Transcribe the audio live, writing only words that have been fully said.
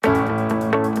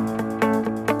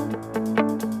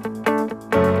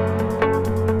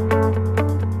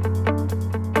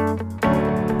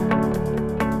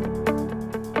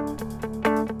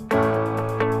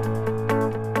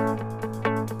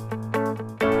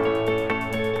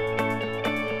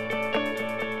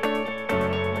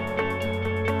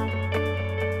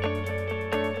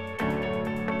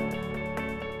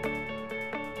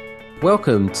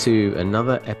Welcome to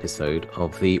another episode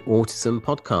of the Autism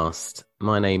Podcast.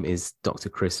 My name is Dr.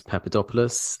 Chris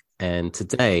Papadopoulos, and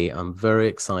today I'm very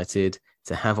excited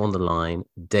to have on the line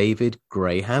David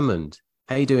Gray-Hammond.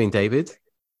 How are you doing, David?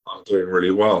 I'm doing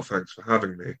really well. Thanks for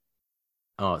having me.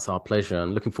 Oh, it's our pleasure.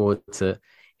 I'm looking forward to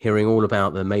hearing all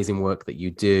about the amazing work that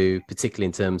you do, particularly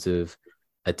in terms of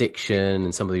addiction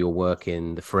and some of your work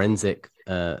in the forensic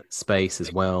space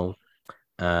as well.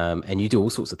 And you do all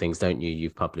sorts of things, don't you?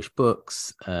 You've published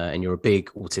books, and you're a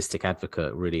big autistic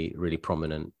advocate, really, really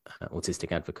prominent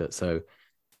autistic advocate. So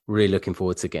really looking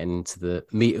forward to getting into the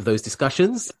meat of those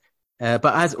discussions. But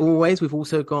as always, we've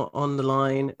also got on the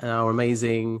line our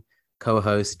amazing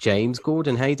co-host, James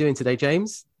Gordon. How are you doing today,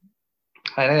 James?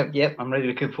 Hi there. Yep, I'm really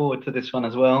looking forward to this one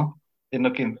as well. Been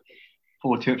looking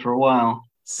forward to it for a while.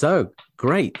 So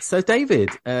great. So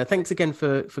David, thanks again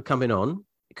for coming on.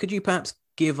 Could you perhaps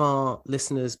give our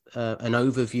listeners an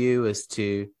overview as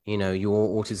to,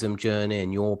 your autism journey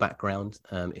and your background,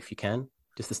 if you can,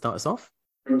 just to start us off?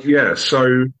 Yeah,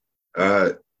 so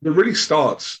it really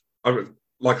starts,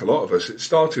 like a lot of us, it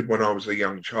started when I was a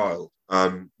young child.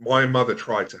 My mother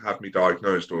tried to have me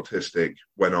diagnosed autistic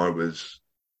when I was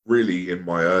really in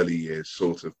my early years,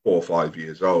 sort of 4 or 5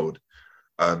 years old.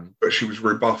 But she was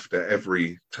rebuffed at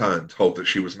every turn, told that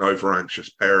she was an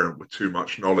over-anxious parent with too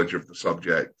much knowledge of the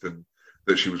subject and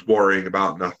that she was worrying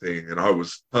about nothing, and I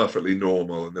was perfectly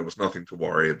normal and there was nothing to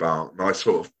worry about. And I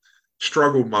sort of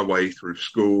struggled my way through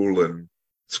school, and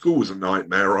school was a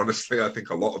nightmare, honestly. I think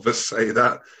a lot of us say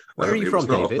that. Where are you from,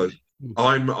 David?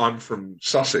 I'm from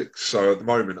Sussex, so at the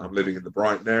moment I'm living in the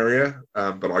Brighton area,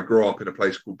 but I grew up in a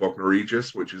place called Bognor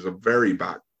Regis, which is a very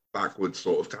backward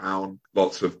sort of town,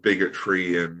 lots of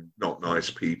bigotry and not nice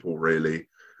people, really.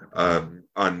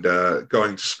 And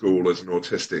going to school as an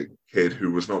autistic kid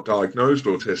who was not diagnosed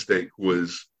autistic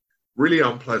was really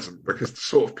unpleasant, because the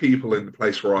sort of people in the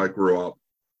place where I grew up,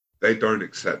 they don't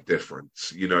accept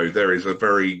difference. There is a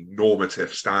very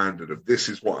normative standard of this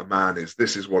is what a man is,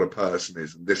 this is what a person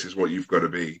is, and this is what you've got to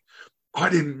be. I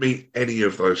didn't meet any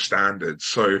of those standards,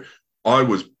 so I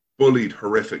was bullied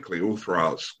horrifically all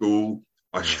throughout school.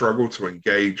 I struggled to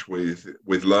engage with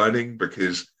learning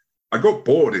because I got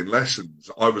bored in lessons.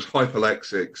 I was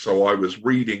hyperlexic, so I was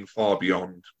reading far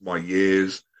beyond my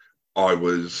years. I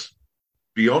was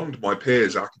beyond my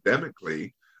peers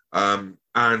academically, and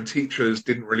teachers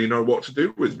didn't really know what to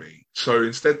do with me. So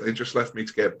instead, they just left me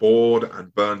to get bored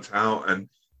and burnt out. And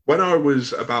when I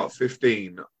was about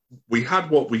 15, we had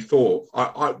what we thought.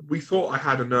 We thought I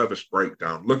had a nervous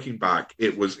breakdown. Looking back,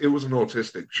 it was an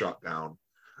autistic shutdown.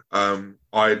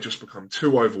 I had just become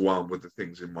too overwhelmed with the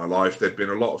things in my life. There'd been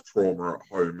a lot of trauma at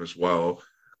home as well.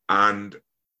 And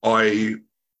I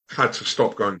had to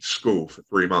stop going to school for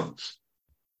 3 months.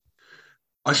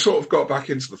 I sort of got back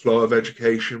into the flow of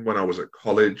education when I was at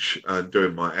college and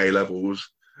doing my A-levels.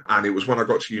 And it was when I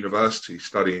got to university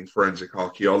studying forensic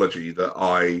archaeology that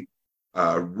I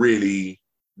really,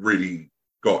 really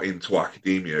got into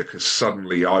academia, because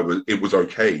suddenly it was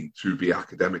okay to be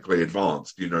academically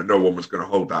advanced. No one was going to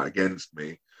hold that against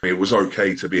me. It was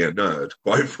okay to be a nerd,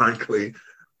 quite frankly.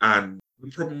 And the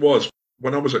problem was,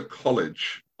 when I was at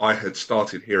college, I had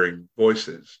started hearing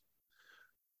voices.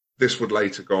 This would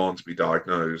later go on to be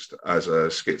diagnosed as a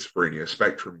schizophrenia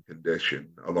spectrum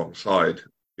condition alongside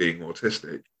being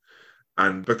autistic.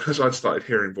 And because I'd started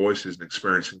hearing voices and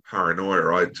experiencing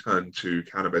paranoia, I'd turned to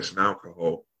cannabis and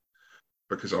alcohol,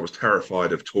 because I was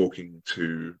terrified of talking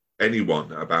to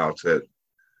anyone about it.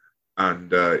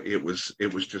 And it was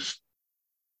just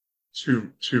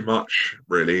too much,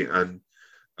 really. And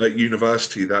at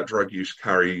university, that drug use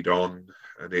carried on,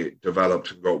 and it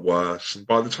developed and got worse. And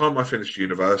by the time I finished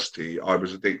university, I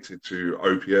was addicted to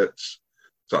opiates,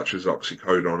 such as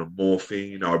oxycodone and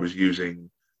morphine. I was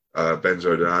using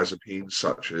benzodiazepines,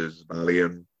 such as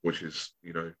Valium, which is,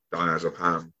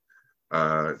 diazepam,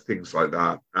 things like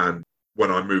that. And when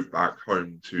I moved back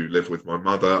home to live with my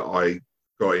mother, I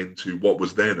got into what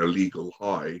was then a legal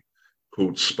high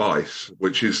called spice,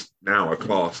 which is now a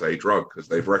Class A drug because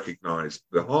they've recognized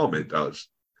the harm it does.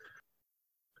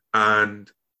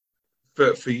 And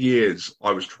for years,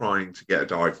 I was trying to get a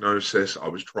diagnosis. I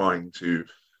was trying to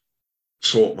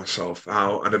sort myself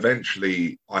out. And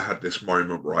eventually I had this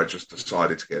moment where I just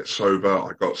decided to get sober.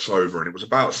 I got sober, and it was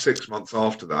about 6 months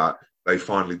after that they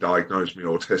finally diagnosed me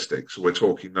autistic. So we're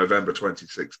talking November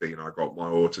 2016, I got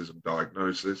my autism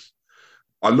diagnosis.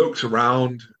 I looked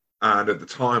around, and at the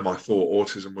time I thought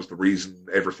autism was the reason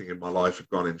everything in my life had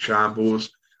gone in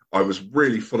shambles. I was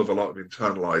really full of a lot of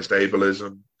internalized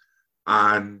ableism.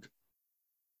 And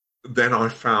then I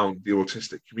found the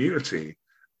autistic community,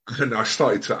 And I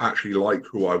started to actually like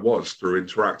who I was through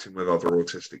interacting with other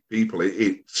autistic people.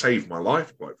 It saved my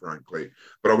life, quite frankly.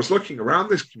 But I was looking around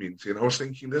this community and I was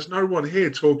thinking, there's no one here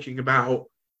talking about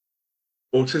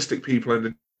autistic people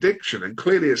and addiction. And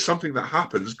clearly it's something that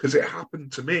happens because it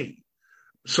happened to me.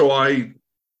 So I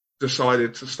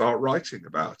decided to start writing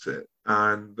about it.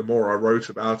 And the more I wrote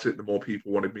about it, the more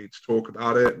people wanted me to talk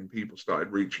about it, and people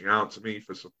started reaching out to me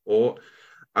for support.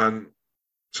 And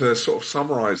to sort of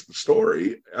summarize the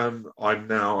story, I'm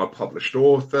now a published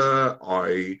author.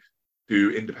 I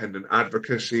do independent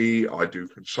advocacy. I do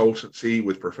consultancy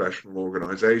with professional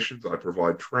organizations. I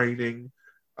provide training.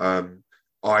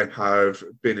 I have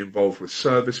been involved with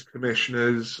service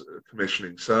commissioners,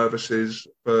 commissioning services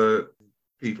for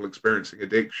people experiencing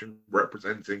addiction,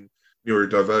 representing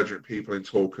neurodivergent people in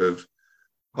talk of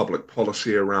public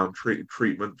policy around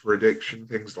treatment for addiction,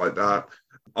 things like that.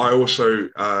 I also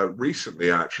recently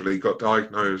actually got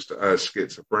diagnosed as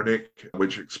schizophrenic,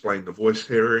 which explained the voice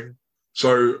hearing.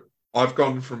 So I've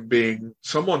gone from being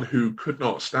someone who could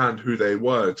not stand who they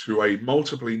were to a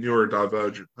multiply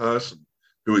neurodivergent person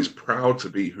who is proud to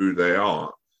be who they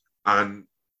are and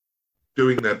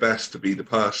doing their best to be the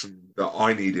person that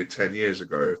I needed 10 years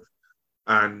ago.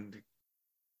 And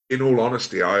in all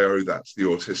honesty, I owe that to the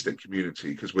autistic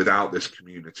community, because without this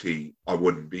community, I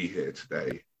wouldn't be here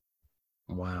today.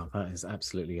 Wow, that is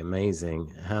absolutely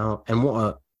amazing.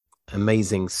 What an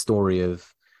amazing story of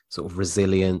sort of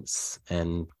resilience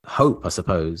and hope, I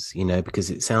suppose, because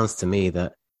it sounds to me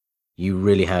that you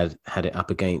really had it up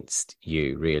against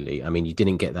you, really. I mean, you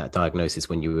didn't get that diagnosis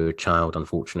when you were a child,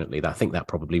 unfortunately. I think that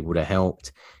probably would have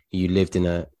helped. You lived in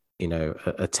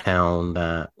a town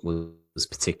that was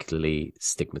particularly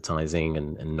stigmatizing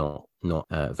and not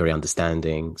very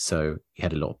understanding. So you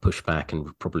had a lot of pushback and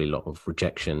probably a lot of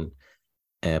rejection,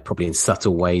 probably in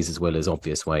subtle ways as well as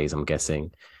obvious ways, I'm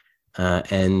guessing.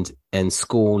 And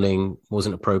schooling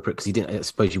wasn't appropriate because I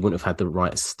suppose you wouldn't have had the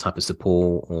right type of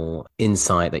support or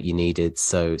insight that you needed.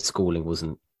 So schooling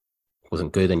wasn't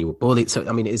good, and you were bullied. So,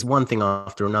 I mean, it's one thing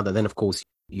after another. Then, of course,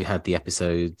 you had the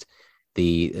episode,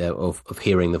 of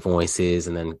hearing the voices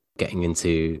and then getting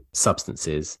into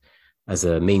substances as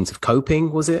a means of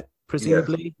coping, was it?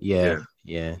 Presumably? Yeah.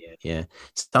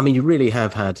 So, I mean, you really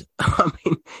have had,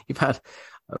 you've had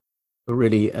a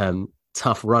really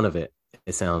tough run of it.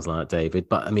 It sounds like, David,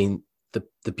 but I mean,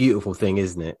 the beautiful thing,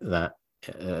 isn't it, that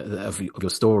of your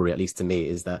story, at least to me,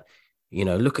 is that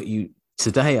look at you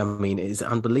today. I mean, it's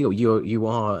unbelievable. You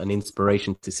are an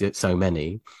inspiration to so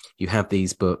many. You have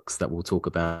these books that we'll talk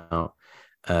about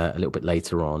a little bit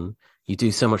later on. You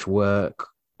do so much work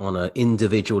on an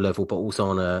individual level, but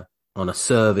also on a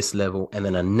service level and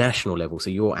then a national level.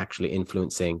 So you're actually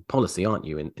influencing policy, aren't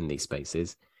you, in these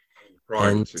spaces? Right.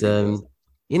 And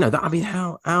that, I mean,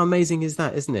 how amazing is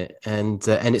that, isn't it? And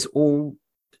it's all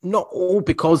not all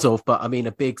because of, but I mean,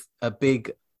 a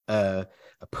big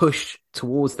push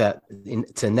towards that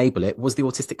to enable it was the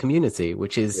autistic community,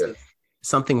 which is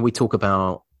something we talk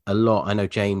about a lot. I know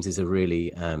James is a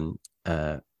really,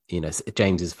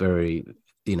 James is very,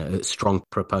 a strong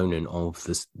proponent of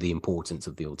the importance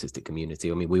of the autistic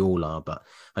community. I mean, we all are, but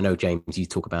I know, James, you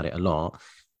talk about it a lot.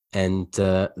 And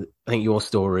I think your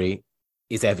story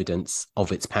is evidence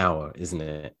of its power, isn't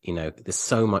it? There's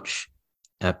so much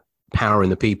power in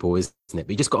the people, isn't it?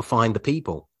 But you just got to find the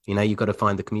people. You've got to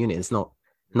find the community. It's not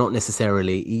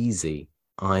necessarily easy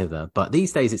either, but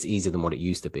these days it's easier than what it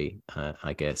used to be,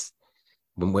 I guess.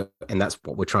 And that's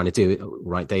what we're trying to do,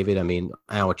 right, David? I mean,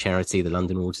 our charity, the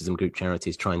London Autism Group charity,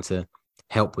 is trying to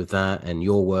help with that, and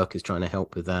your work is trying to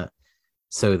help with that,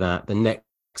 so that the next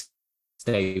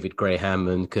David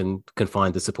Gray-Hammond can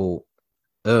find the support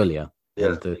earlier.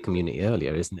 And the community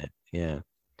earlier, isn't it? Yeah.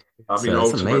 I mean,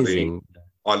 ultimately,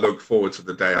 I look forward to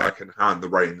the day I can hand the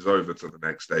reins over to the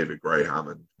next David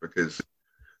Gray-Hammond, because,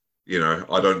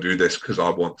 I don't do this because I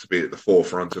want to be at the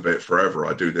forefront of it forever.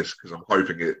 I do this because I'm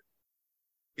hoping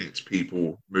it's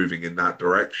people moving in that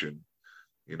direction,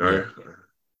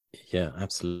 Yeah,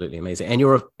 absolutely amazing. And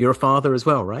you're a father as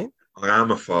well, right? I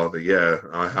am a father, yeah.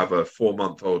 I have a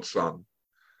 4-month-old son.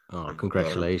 Oh,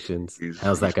 congratulations.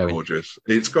 How's that going? Gorgeous.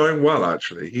 It's going well,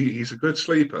 actually. He's a good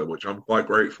sleeper, which I'm quite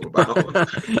grateful about.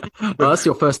 Well, that's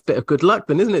your first bit of good luck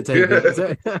then, isn't it,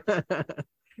 David? Yeah.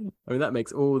 I mean, that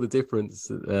makes all the difference.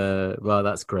 Well,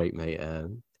 that's great, mate.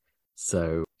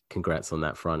 So congrats on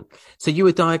that front. So you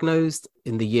were diagnosed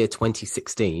in the year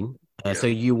 2016. So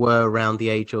you were around the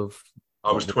age of...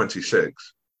 I was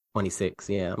 26. 26,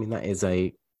 yeah. I mean, that is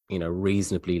a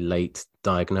reasonably late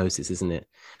diagnosis, isn't it?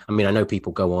 I mean, I know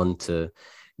people go on to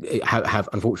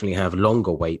unfortunately have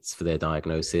longer waits for their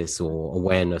diagnosis or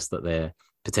awareness that they're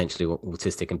potentially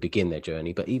autistic and begin their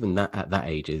journey. But even that at that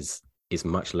age is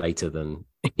much later than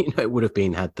it would have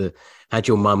been had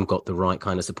your mum got the right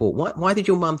kind of support. Why did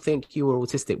your mum think you were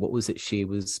autistic? What was it she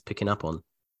was picking up on?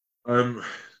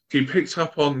 She picked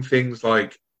up on things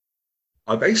like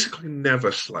I basically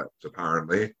never slept,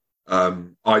 apparently.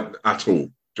 At all,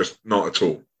 just not at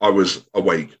all. I was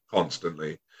awake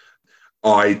constantly.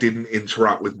 I didn't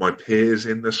interact with my peers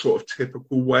in the sort of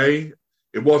typical way.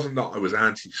 It wasn't that I was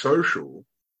antisocial,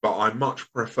 but I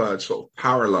much preferred sort of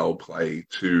parallel play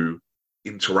to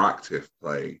interactive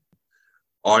play.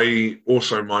 My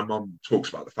mum talks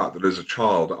about the fact that as a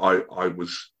child, I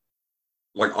was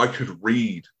like, I could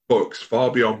read books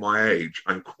far beyond my age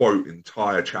and quote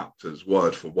entire chapters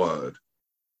word for word.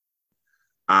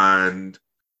 And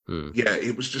yeah,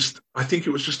 I think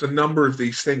it was just a number of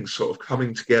these things sort of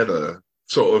coming together,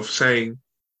 sort of saying,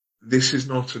 this is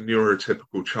not a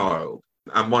neurotypical child.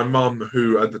 And my mum,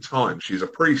 who at the time, she's a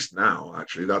priest now,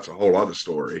 actually, that's a whole other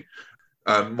story.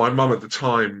 My mum at the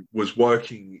time was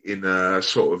working in a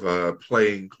sort of a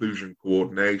play inclusion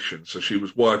coordination. So she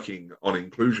was working on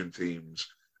inclusion teams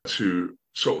to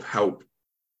sort of help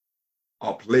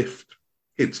uplift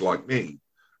kids like me.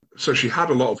 So she had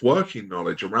a lot of working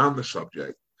knowledge around the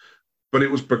subject. But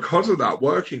it was because of that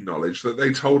working knowledge that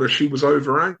they told her she was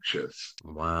over anxious.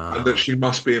 Wow. And that she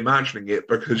must be imagining it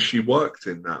because she worked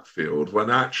in that field, when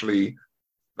actually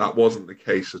that wasn't the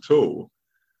case at all.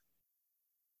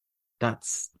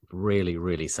 That's really,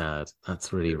 really sad.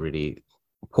 That's really, really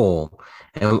poor.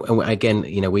 And again,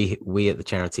 we at the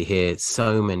charity hear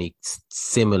so many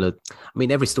similar, I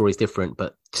mean, every story is different,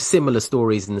 but similar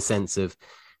stories in the sense of,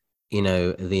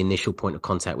 the initial point of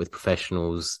contact with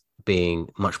professionals being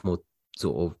much more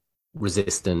sort of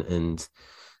resistant and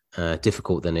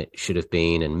difficult than it should have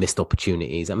been, and missed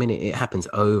opportunities. I mean, it happens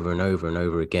over and over and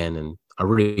over again. And I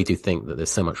really do think that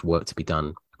there's so much work to be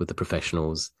done with the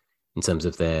professionals in terms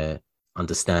of their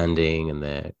understanding and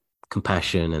their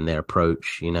compassion and their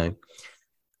approach. I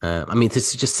mean, to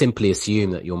just simply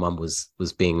assume that your mum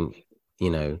was being,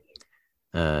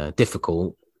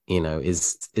 difficult,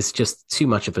 is just too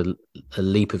much of a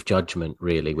leap of judgment,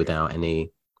 really, without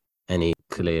any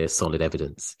clear, solid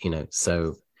evidence.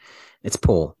 So it's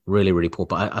poor, really, really poor.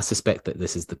 But I suspect that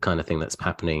this is the kind of thing that's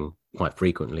happening quite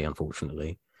frequently,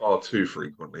 unfortunately. Far too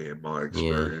frequently, in my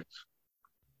experience.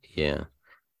 Yeah.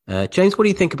 James, what do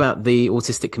you think about the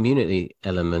autistic community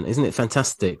element? Isn't it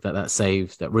fantastic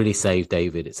that really saved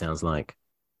David, it sounds like?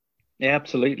 Yeah,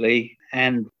 absolutely.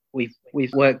 And we've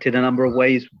worked in a number of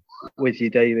ways with you,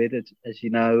 David. As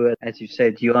you know, as you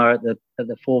said, you are at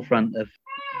the forefront of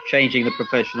changing the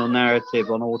professional narrative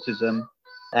on autism,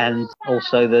 and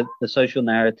also the social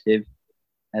narrative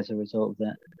as a result of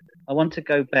that. I want to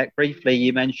go back briefly.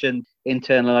 You mentioned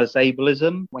internalized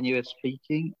ableism when you were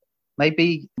speaking.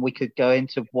 Maybe we could go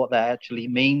into what that actually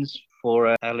means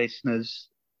for our listeners.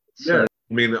 Yeah,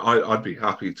 I mean, I'd be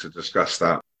happy to discuss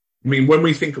that. I mean, when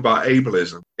we think about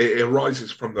ableism, it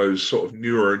arises from those sort of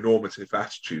neuronormative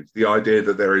attitudes, the idea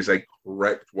that there is a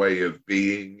correct way of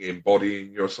being,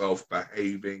 embodying yourself,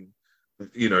 behaving,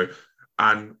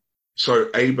 and so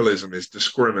ableism is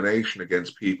discrimination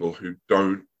against people who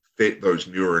don't fit those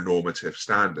neuronormative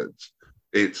standards.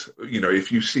 It's,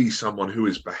 if you see someone who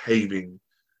is behaving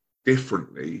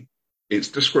differently, it's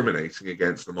discriminating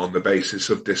against them on the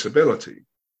basis of disability.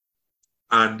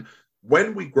 And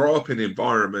when we grow up in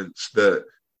environments that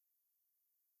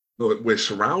we're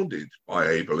surrounded by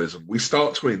ableism, we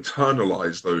start to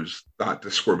internalize that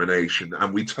discrimination,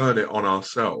 and we turn it on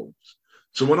ourselves.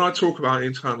 So when I talk about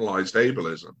internalized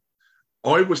ableism,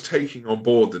 I was taking on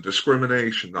board the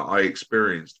discrimination that I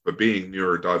experienced for being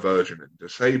neurodivergent and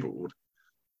disabled,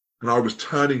 and I was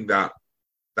turning that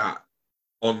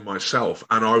on myself,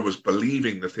 and I was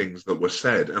believing the things that were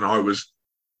said, and I was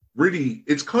really,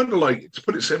 it's kind of like, to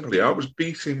put it simply, I was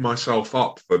beating myself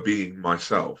up for being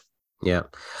myself. Yeah,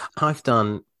 I've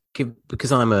done,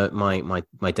 because I'm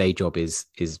my day job is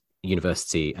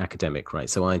university academic, right?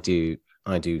 So I do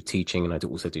teaching, and I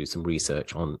also do some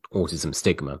research on autism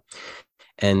stigma,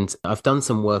 and I've done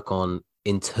some work on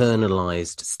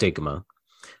internalized stigma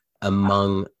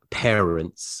among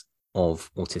parents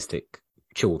of autistic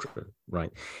children,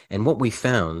 right? And what we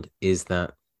found is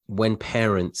that when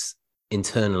parents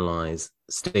internalize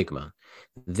stigma,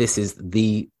 this is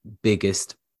the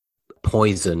biggest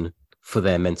poison for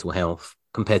their mental health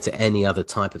compared to any other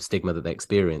type of stigma that they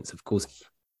experience. Of course,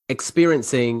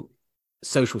 experiencing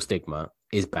social stigma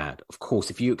is bad. Of course,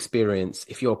 if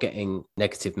you're getting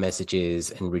negative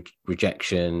messages and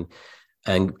rejection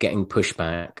and getting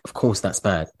pushback, of course that's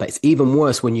bad. But it's even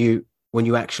worse when you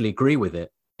actually agree with it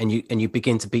and you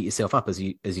begin to beat yourself up, as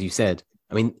you said,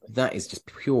 I mean, that is just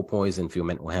pure poison for your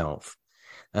mental health.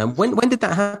 When did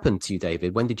that happen to you,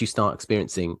 David? When did you start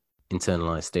experiencing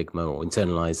internalized stigma or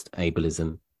internalized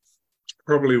ableism?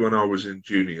 Probably when I was in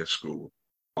junior school.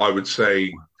 I would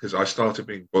say, because I started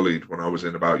being bullied when I was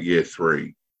in about year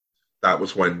 3. That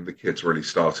was when the kids really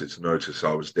started to notice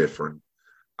I was different.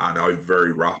 And I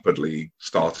very rapidly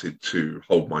started to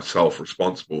hold myself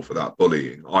responsible for that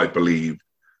bullying. I believed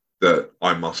that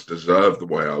I must deserve the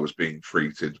way I was being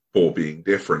treated for being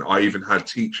different. I even had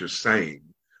teachers saying,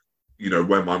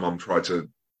 when my mum tried to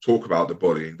talk about the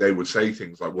bullying, they would say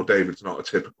things like, well, David's not a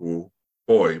typical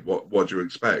boy. What do you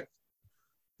expect?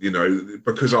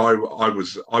 Because I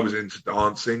was into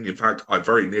dancing. In fact, I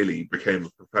very nearly became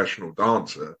a professional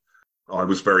dancer. I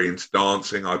was very into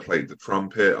dancing. I played the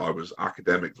trumpet. I was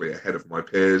academically ahead of my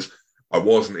peers. I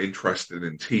wasn't interested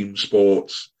in team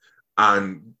sports.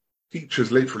 And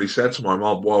teachers literally said to my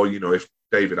mom, well, if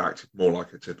David acted more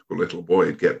like a typical little boy,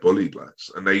 he'd get bullied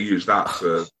less. And they used that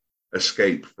to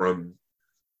escape from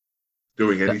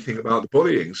doing anything about the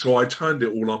bullying. So I turned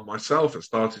it all on myself and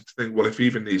started to think, well, if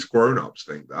even these grown-ups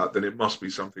think that, then it must be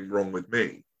something wrong with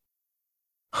me.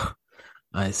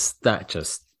 That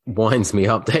just winds me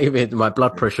up, David. My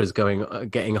blood pressure is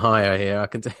getting higher here. I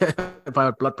can tell if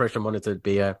my blood pressure monitor would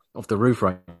be off the roof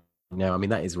right now. I mean,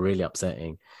 that is really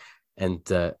upsetting. And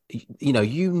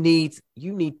you need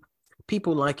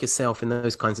people like yourself in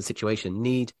those kinds of situations.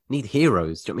 Need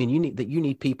heroes. Do you know what I mean? You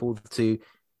need people to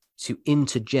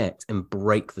interject and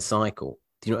break the cycle.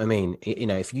 Do you know what I mean?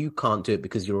 If you can't do it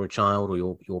because you're a child or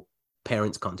your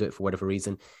parents can't do it for whatever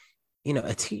reason,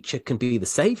 a teacher can be the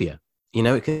savior.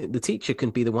 The teacher can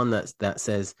be the one that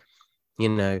says,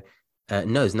 no,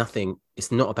 it's nothing.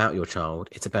 It's not about your child.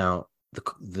 It's about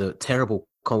the terrible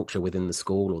culture within the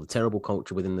school or the terrible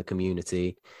culture within the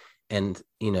community, and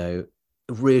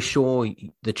reassure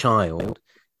the child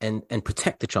and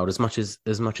protect the child as much as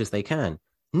they can,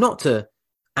 not to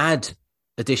add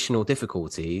additional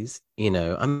difficulties,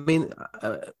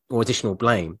 or additional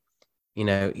blame.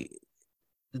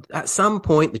 At some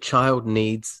point the child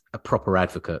needs a proper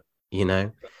advocate,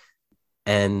 and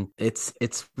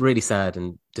it's really sad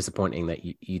and disappointing that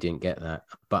you didn't get that.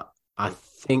 But I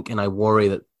think, and I worry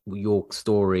that your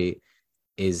story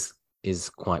is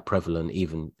quite prevalent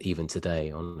even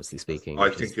today, honestly speaking. I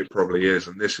think it probably is.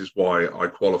 And this is why I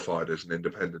qualified as an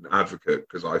independent advocate,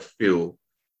 because I feel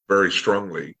very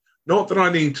strongly, not that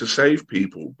I need to save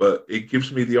people, but it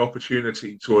gives me the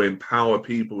opportunity to empower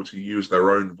people to use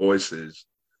their own voices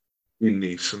in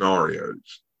these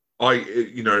scenarios.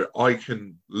 I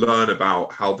can learn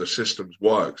about how the systems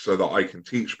work so that I can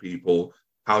teach people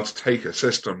how to take a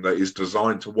system that is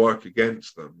designed to work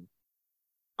against them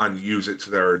and use it to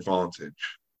their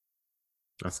advantage.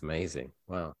 That's amazing.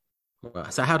 Wow.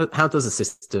 So how does a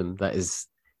system that is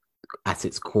at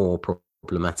its core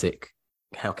problematic,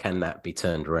 how can that be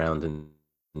turned around and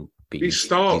be We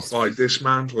start by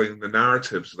dismantling the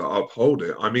narratives that uphold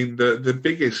it. I mean,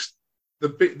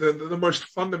 the most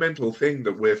fundamental thing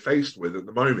that we're faced with at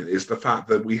the moment is the fact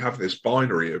that we have this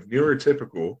binary of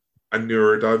neurotypical and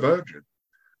neurodivergent.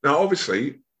 Now,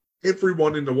 obviously,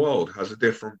 everyone in the world has a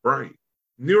different brain.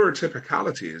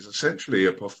 Neurotypicality is essentially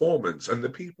a performance, and the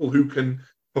people who can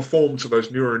perform to those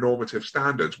neuronormative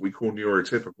standards we call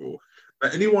neurotypical.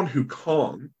 But anyone who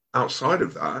can't, outside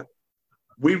of that,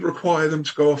 we require them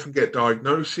to go off and get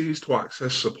diagnoses, to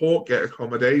access support, get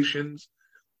accommodations.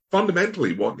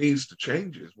 Fundamentally, what needs to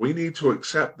change is we need to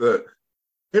accept that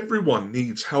everyone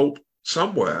needs help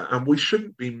somewhere, and we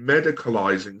shouldn't be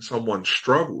medicalizing someone's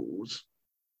struggles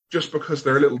just because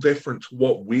they're a little different to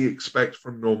what we expect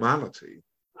from normality.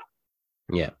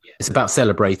 Yeah, it's about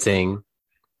celebrating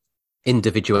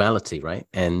individuality, right?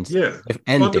 And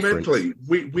fundamentally,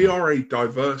 we are a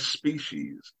diverse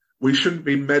species. We shouldn't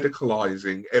be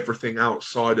medicalizing everything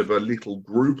outside of a little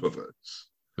group of us.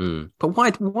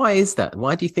 But why is that?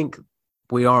 Why do you think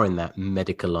we are in that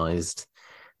medicalized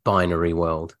binary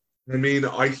world? I mean,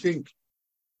 I think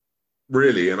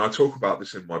really, and I talk about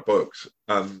this in my books,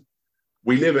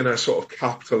 we live in a sort of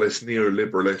capitalist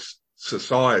neoliberalist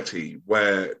society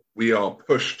where we are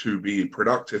pushed to be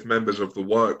productive members of the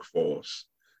workforce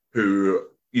who,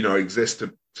 exist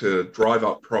to drive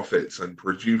up profits and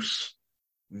produce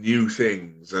new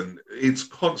things. And it's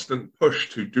constant push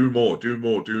to do more,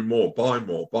 buy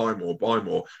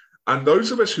more. And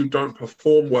those of us who don't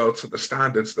perform well to the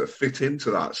standards that fit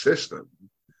into that system,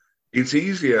 it's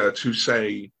easier to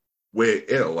say we're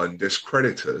ill and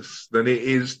discredit us than it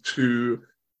is to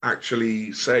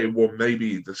actually say, well,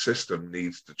 maybe the system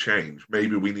needs to change.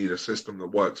 Maybe we need a system that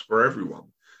works for everyone.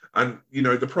 And,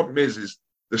 the problem is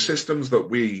the systems that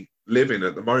we living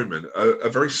at the moment, a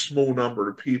very small number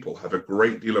of people have a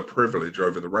great deal of privilege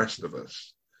over the rest of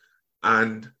us.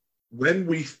 And when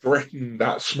we threaten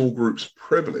that small group's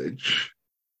privilege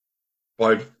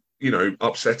by,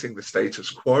 upsetting the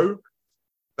status quo,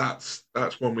 that's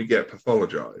when we get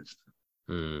pathologized.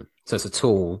 So it's a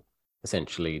tool,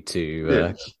 essentially,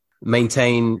 to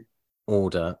maintain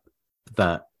order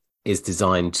that is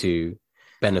designed to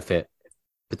benefit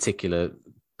particular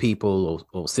people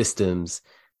or systems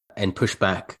and push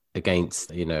back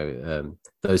against,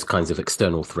 those kinds of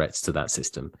external threats to that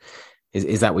system.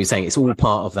 Is that what you're saying? It's all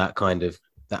part of that kind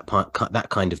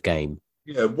of game.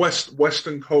 Yeah,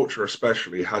 Western culture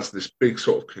especially has this big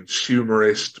sort of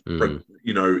consumerist,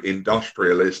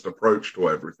 industrialist approach to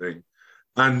everything.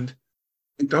 And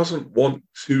it doesn't want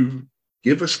to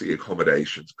give us the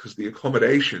accommodations because the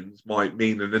accommodations might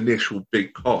mean an initial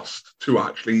big cost to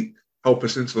actually help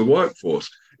us into the workforce.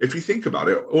 If you think about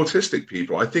it, autistic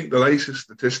people, I think the latest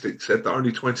statistics said that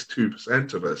only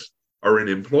 22% of us are in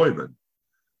employment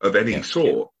of any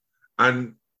sort.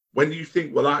 And when you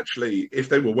think, well, actually, if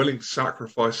they were willing to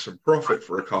sacrifice some profit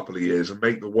for a couple of years and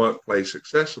make the workplace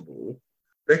accessible,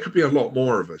 there could be a lot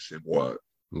more of us in work.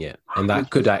 Yeah, and that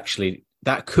could actually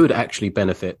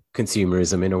benefit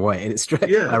consumerism in a way. And it's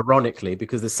ironically,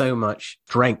 because there's so much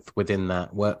strength within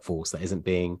that workforce that isn't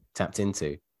being tapped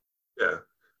into. Yeah,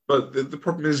 but the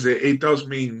problem is that it does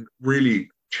mean really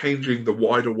changing the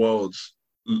wider world's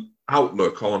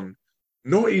outlook on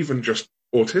not even just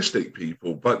autistic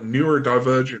people, but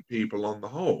neurodivergent people on the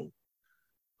whole.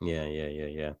 Yeah.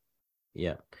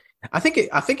 I think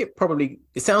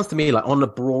it sounds to me like on the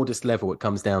broadest level, it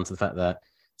comes down to the fact that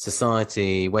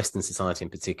society, Western society in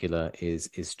particular, is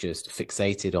just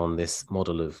fixated on this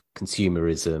model of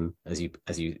consumerism, as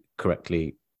you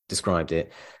correctly described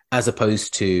it, as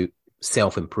opposed to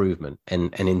self-improvement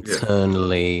and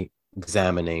internally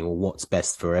examining what's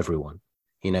best for everyone.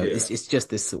 It's just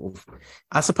this sort of,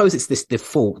 I suppose it's this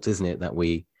default, isn't it, that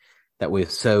we're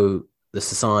so, the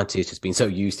society has just been so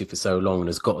used to for so long and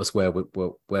has got us where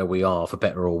we are, for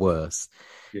better or worse.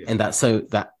 Yeah. And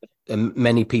that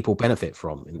many people benefit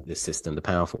from in this system, the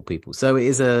powerful people. So it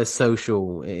is a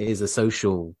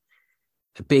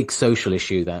big social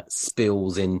issue that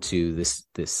spills into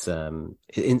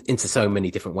into so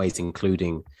many different ways,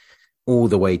 including all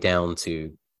the way down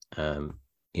to,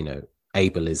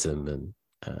 ableism and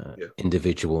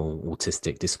individual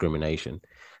autistic discrimination.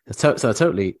 So I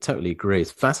totally agree.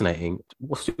 It's fascinating.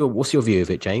 What's your view of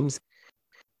it, James?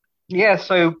 Yeah,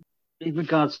 so in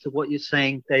regards to what you're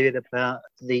saying, David, about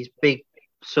these big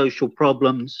social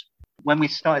problems, when we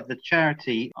started the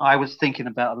charity, I was thinking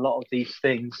about a lot of these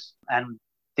things and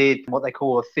did what they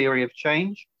call a theory of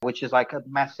change, which is like a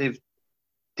massive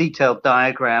detailed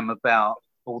diagram about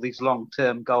all these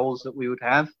long-term goals that we would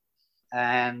have.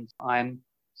 And I'm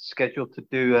scheduled to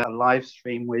do a live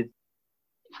stream with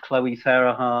Chloe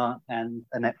Farahar and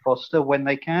Annette Foster when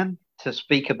they can, to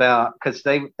speak about, because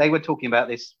they were talking about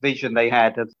this vision they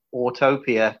had of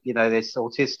autopia, this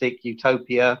autistic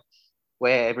utopia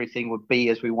where everything would be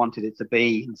as we wanted it to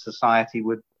be and society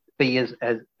would be as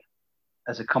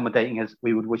accommodating as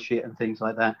we would wish it and things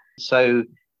like that. So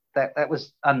that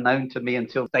was unknown to me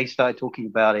until they started talking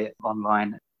about it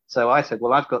online. So I said,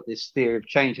 well, I've got this theory of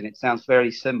change, and it sounds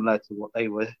very similar to what they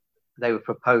were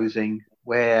proposing.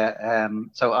 Where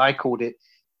so I called it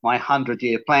my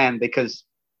 100-year plan because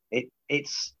it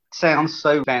sounds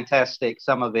so fantastic,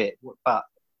 some of it, but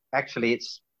actually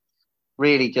it's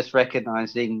really just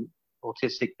recognizing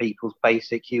autistic people's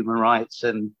basic human rights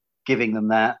and giving them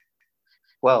that.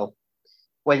 Well,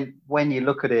 when you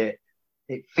look at it,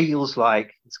 it feels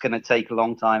like it's going to take a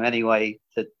long time anyway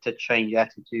to change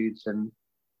attitudes and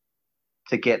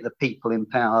to get the people in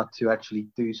power to actually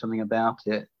do something about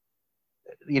it.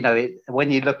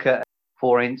 When you look at,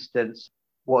 for instance,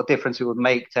 what difference it would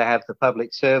make to have the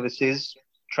public services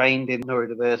trained in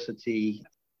neurodiversity,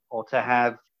 or to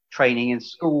have training in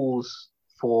schools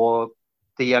for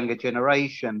the younger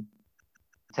generation,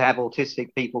 to have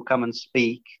autistic people come and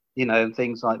speak, and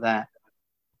things like that.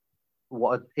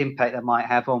 What impact that might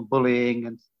have on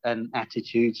bullying and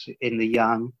attitudes in the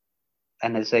young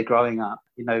and as they're growing up,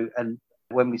 and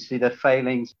when we see the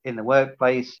failings in the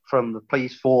workplace, from the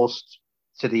police force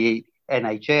to the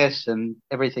NHS and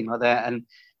everything like that. And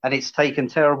it's taken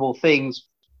terrible things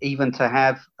even to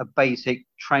have a basic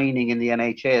training in the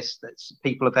NHS that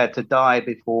people have had to die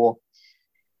before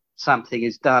something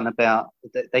is done about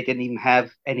that. They didn't even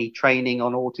have any training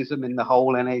on autism in the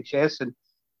whole NHS, and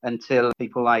until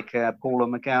people like Paula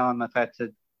McGowan have had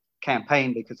to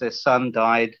campaign because their son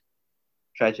died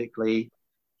tragically.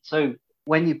 So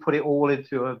when you put it all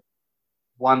into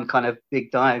one kind of big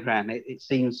diagram. It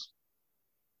seems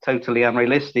totally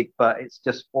unrealistic, but it's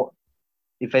just what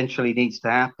eventually needs to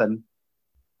happen.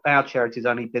 Our charity's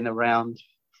only been around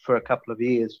for a couple of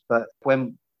years, but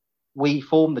when we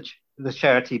formed the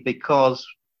charity, because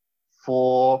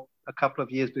for a couple of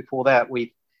years before that,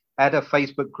 we had a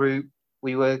Facebook group.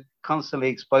 We were constantly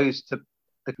exposed to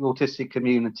the autistic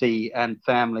community and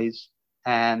families,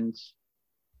 and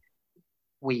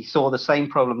we saw the same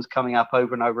problems coming up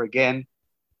over and over again.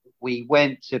 We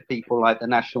went to people like the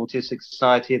National Autistic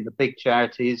Society and the big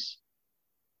charities,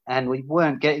 and we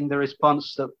weren't getting the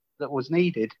response that was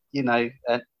needed,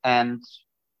 and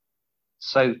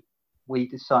so we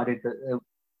decided that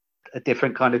a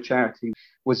different kind of charity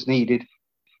was needed.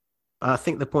 I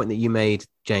think the point that you made,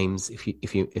 James,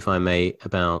 if I may,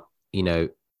 about,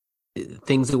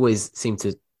 things always seem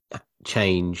to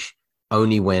change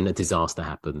only when a disaster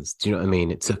happens. Do you know what I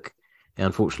mean? It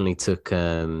unfortunately took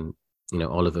Oliver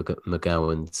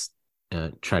McGowan's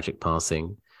tragic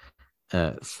passing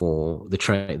for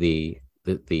the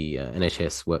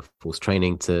NHS workforce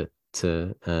training to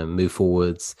move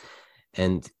forwards,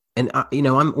 and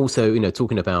I'm also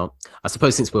talking about, I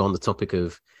suppose, since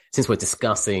we're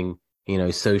discussing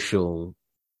social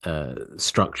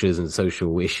structures and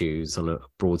social issues on a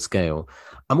broad scale,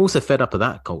 I'm also fed up of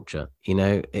that culture.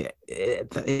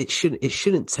 It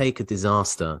shouldn't take a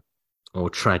disaster or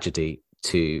tragedy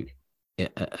to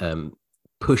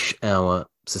push our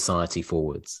society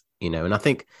forwards, and I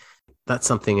think that's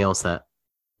something else that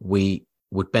we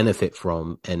would benefit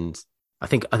from. And I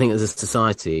think as a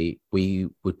society, we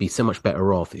would be so much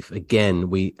better off if, again,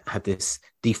 we had this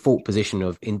default position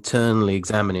of internally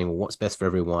examining what's best for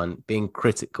everyone, being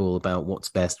critical about what's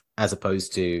best, as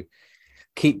opposed to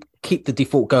keep the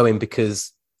default going,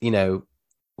 because,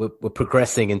 we're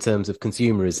progressing in terms of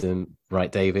consumerism,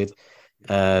 right, David?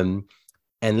 And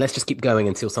let's just keep going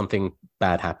until something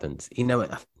bad happens.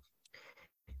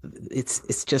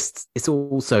 It's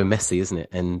all so messy, isn't it?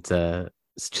 And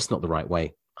it's just not the right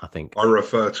way, I think. I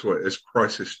refer to it as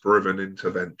crisis-driven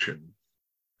intervention.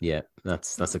 Yeah,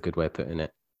 that's a good way of putting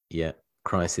it. Yeah,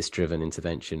 crisis-driven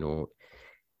intervention, or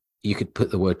you could put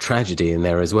the word tragedy in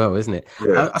there as well, isn't it?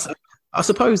 Yeah. I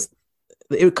suppose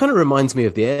it kind of reminds me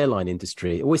of the airline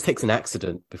industry. It always takes an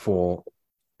accident before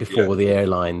the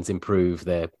airlines improve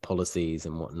their policies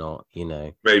and whatnot.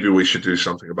 Maybe we should do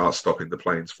something about stopping the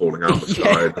planes falling out of the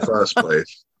sky in the first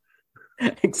place.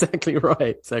 Exactly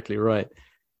right.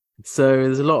 So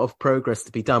there's a lot of progress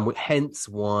to be done, hence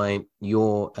why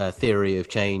your theory of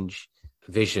change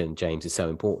vision, James, is so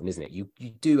important, isn't it? You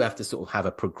do have to sort of have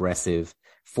a progressive,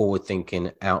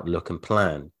 forward-thinking outlook and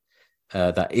plan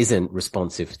that isn't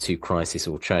responsive to crisis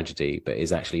or tragedy, but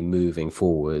is actually moving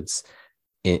forwards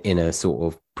in a sort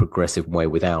of progressive way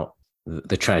without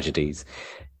the tragedies.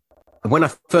 And when I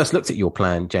first looked at your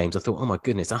plan, James, I thought, oh my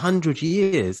goodness, 100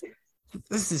 years.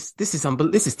 This is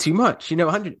too much,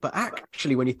 100. But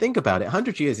actually, when you think about it,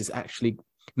 100 years is actually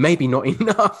maybe not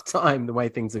enough time the way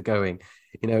things are going.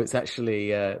 It's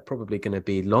actually probably going to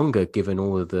be longer, given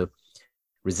all of the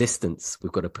resistance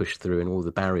we've got to push through and all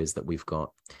the barriers that we've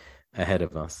got ahead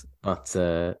of us. But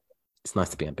it's nice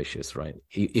to be ambitious, right?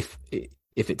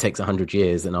 If it takes 100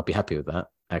 years, then I'll be happy with that,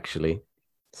 actually.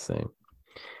 So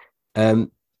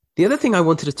the other thing I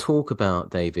wanted to talk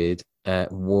about, David,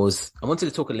 was I wanted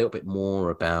to talk a little bit more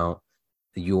about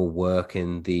your work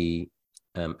in the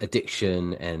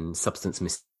addiction and substance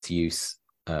misuse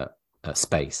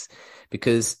space,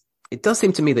 because it does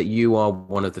seem to me that you are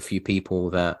one of the few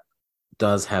people that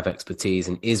does have expertise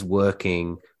and is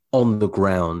working on the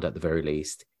ground, at the very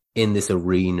least, in this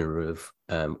arena of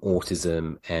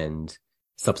autism and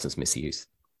substance misuse.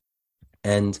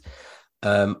 And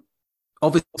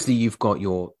obviously you've got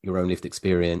your own lived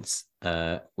experience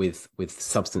with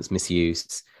substance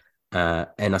misuse,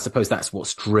 and I suppose that's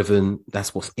what's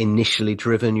initially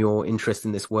driven your interest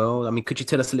in this world. I mean, could you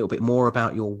tell us a little bit more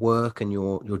about your work and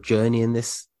your journey in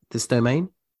this domain?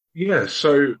 Yeah,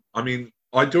 so I mean,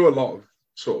 I do a lot of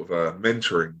sort of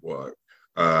mentoring work,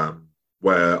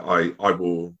 where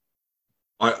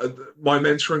my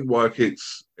mentoring work,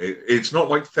 it's not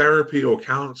like therapy or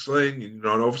counseling, and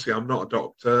obviously I'm not a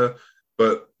doctor,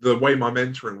 but the way my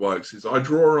mentoring works is I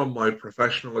draw on my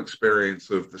professional experience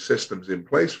of the systems in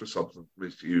place for substance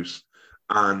misuse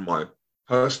and my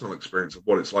personal experience of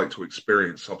what it's like to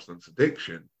experience substance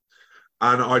addiction.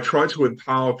 And I try to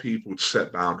empower people to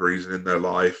set boundaries in their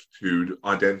life, to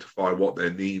identify what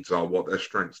their needs are, what their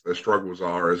strengths, their struggles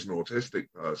are as an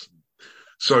autistic person,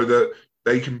 so that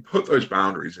they can put those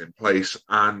boundaries in place,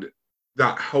 and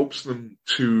that helps them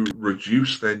to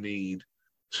reduce their need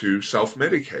to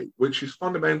self-medicate, which is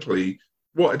fundamentally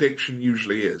what addiction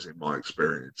usually is, in my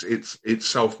experience. It's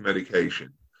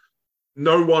self-medication.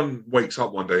 No one wakes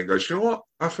up one day and goes, you know what?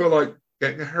 I feel like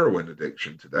getting a heroin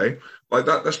addiction today. Like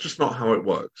that. That's just not how it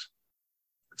works.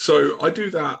 So I do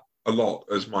that a lot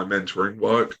as my mentoring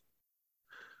work.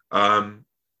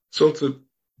 Sort of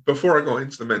before I got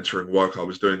into the mentoring work, I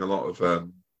was doing a lot of,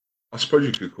 I suppose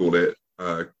you could call it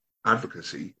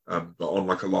advocacy, but on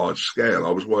like a large scale.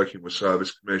 I was working with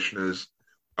service commissioners.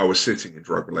 I was sitting in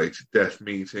drug-related death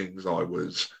meetings.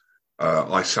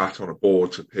 I sat on a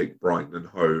board to pick Brighton and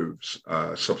Hove's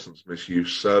substance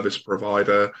misuse service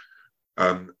provider.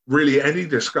 Really, any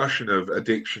discussion of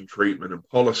addiction treatment and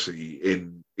policy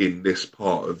in this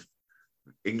part of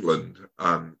England,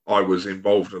 I was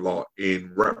involved a lot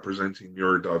in representing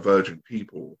neurodivergent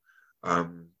people,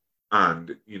 and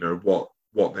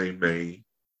what they may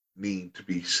need to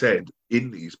be said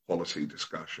in these policy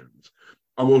discussions.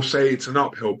 I will say it's an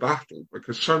uphill battle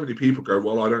because so many people go,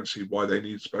 well, I don't see why they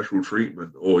need special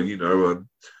treatment, or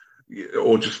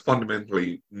or just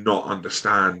fundamentally not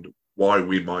understand why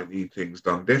we might need things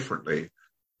done differently.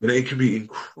 And it can be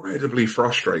incredibly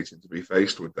frustrating to be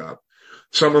faced with that.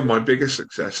 Some of my biggest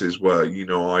successes were,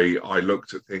 I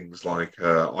looked at things like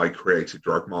I created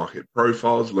drug market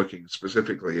profiles, looking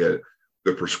specifically at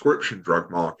the prescription drug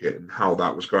market and how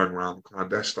that was going around the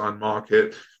clandestine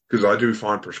market, because I do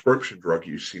find prescription drug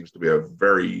use seems to be a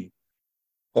very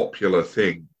popular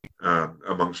thing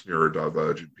amongst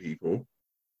neurodivergent people.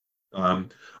 I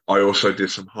also did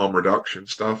some harm reduction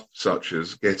stuff, such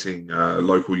as getting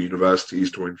local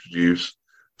universities to introduce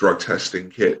drug testing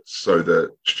kits so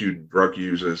that student drug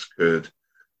users could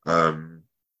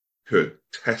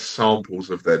test samples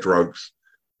of their drugs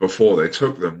before they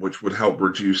took them, which would help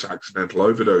reduce accidental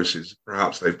overdoses.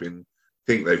 Perhaps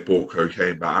think they've bought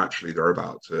cocaine, but actually they're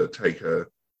about to take a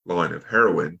line of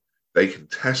heroin. They can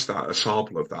test a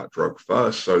sample of that drug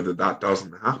first so that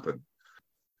doesn't happen.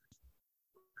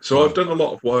 So I've done a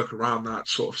lot of work around that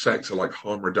sort of sector, like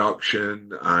harm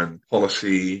reduction and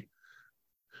policy.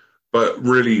 But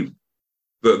really,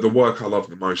 the work I love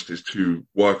the most is to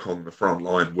work on the front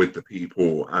line with the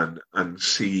people and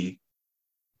see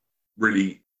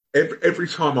really every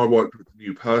time I work with a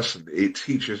new person, it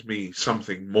teaches me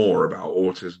something more about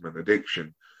autism and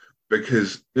addiction,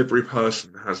 because every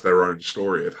person has their own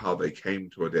story of how they came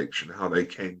to addiction, how they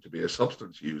came to be a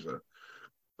substance user.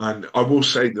 And I will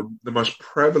say the most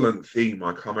prevalent theme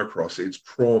I come across is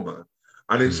trauma.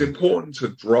 And it's important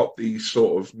to drop these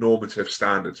sort of normative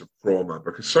standards of trauma,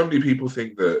 because so many people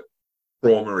think that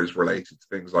trauma is related to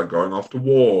things like going off to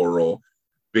war or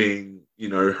being,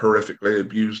 horrifically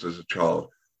abused as a child.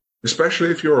 Especially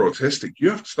if you're autistic,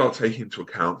 you have to start taking into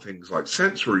account things like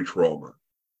sensory trauma.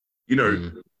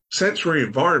 Sensory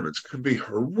environments can be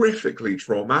horrifically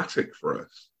traumatic for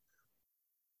us.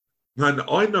 And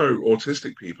I know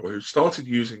autistic people who started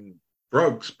using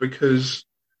drugs because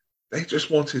they just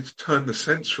wanted to turn the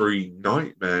sensory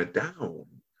nightmare down,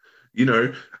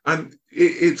 and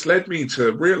it's led me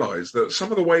to realize that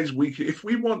some of the ways if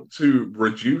we want to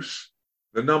reduce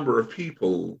the number of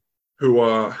people who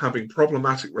are having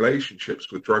problematic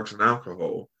relationships with drugs and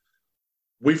alcohol,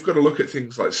 we've got to look at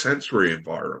things like sensory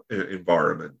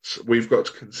environments. We've got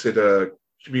to consider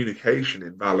communication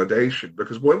invalidation,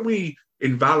 because when we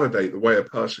invalidate the way a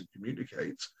person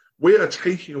communicates, we are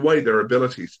taking away their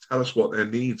ability to tell us what their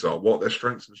needs are, what their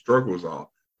strengths and struggles are.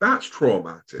 That's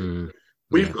traumatic.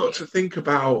 We've got to think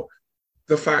about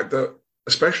the fact that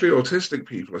especially autistic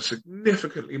people are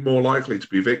significantly more likely to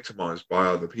be victimized by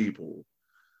other people.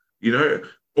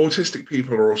 Autistic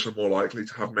people are also more likely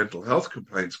to have mental health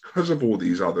complaints because of all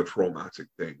these other traumatic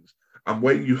things. And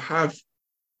where you have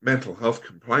mental health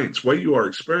complaints, where you are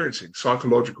experiencing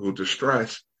psychological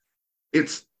distress,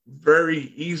 it's very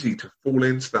easy to fall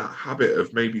into that habit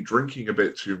of maybe drinking a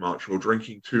bit too much or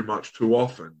drinking too much too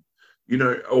often,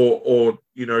 or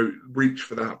reach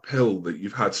for that pill that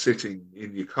you've had sitting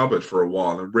in your cupboard for a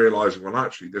while and realizing, well,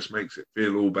 actually, this makes it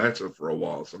feel all better for a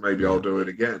while, so maybe I'll do it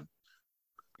again.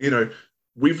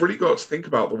 We've really got to think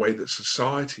about the way that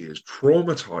society is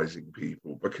traumatizing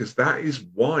people, because that is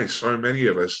why so many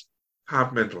of us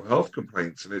have mental health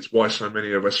complaints, and it's why so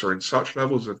many of us are in such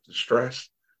levels of distress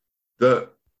that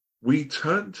we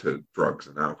turn to drugs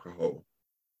and alcohol.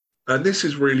 And this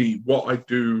is really what I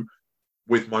do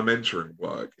with my mentoring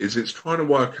work, is it's trying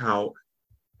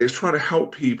to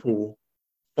help people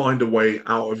find a way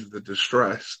out of the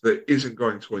distress that isn't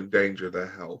going to endanger their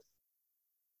health.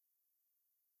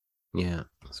 Yeah,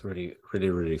 it's really, really,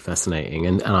 really fascinating.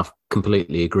 And I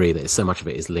completely agree that so much of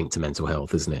it is linked to mental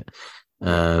health, isn't it?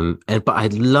 But I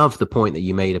love the point that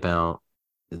you made about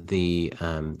the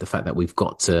fact that we've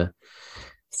got to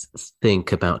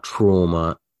think about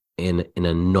trauma in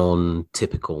a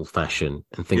non-typical fashion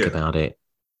and think about it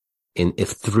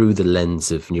if through the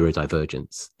lens of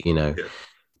neurodivergence.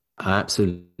 I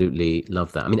absolutely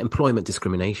love that. I mean, employment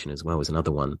discrimination as well is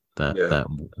another one that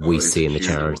we see in the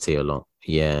charity a lot.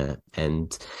 Yeah.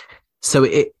 And so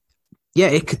it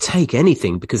could take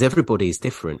anything because everybody is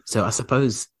different. So I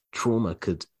suppose trauma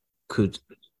could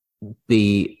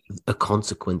be a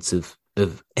consequence of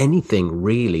anything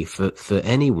really for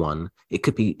anyone. It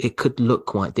could look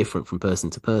quite different from person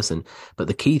to person. But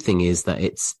the key thing is that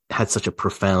it's had such a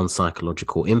profound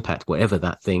psychological impact, whatever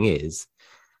that thing is,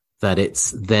 that it's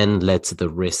then led to the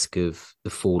risk of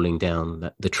falling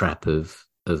down the trap of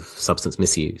substance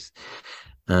misuse.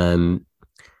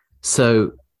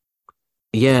 So,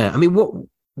 yeah, I mean, what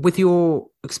with your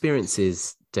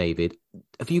experiences, David,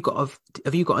 have you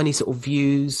got any sort of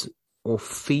views or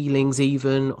feelings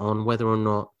even on whether or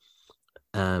not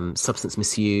substance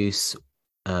misuse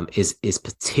is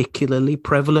particularly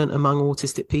prevalent among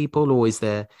autistic people, or is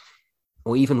there?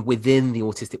 Or even within the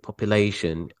autistic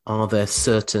population, are there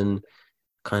certain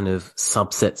kind of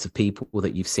subsets of people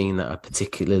that you've seen that are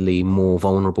particularly more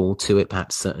vulnerable to it?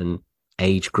 Perhaps certain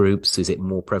age groups? Is it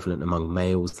more prevalent among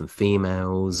males than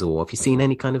females? Or have you seen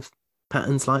any kind of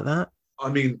patterns like that? I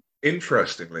mean,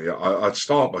 interestingly, I'd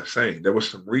start by saying there was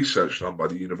some research done by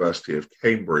the University of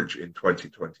Cambridge in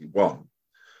 2021.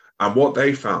 And what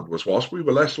they found was whilst we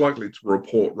were less likely to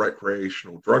report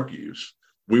recreational drug use,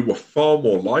 we were far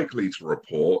more likely to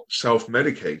report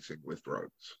self-medicating with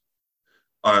drugs.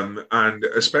 And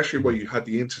especially where you had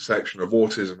the intersection of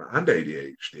autism and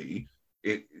ADHD,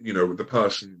 the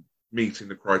person meeting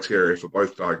the criteria for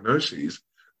both diagnoses,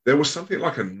 there was something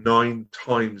like a 9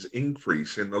 times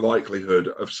increase in the likelihood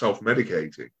of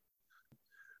self-medicating.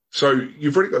 So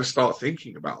you've really got to start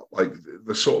thinking about like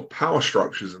the sort of power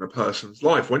structures in a person's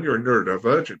life. When you're a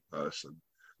neurodivergent person,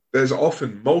 there's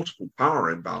often multiple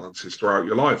power imbalances throughout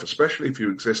your life, especially if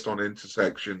you exist on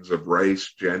intersections of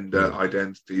race, gender,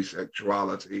 identity,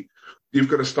 sexuality. You've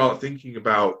got to start thinking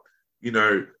about,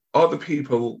 are the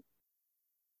people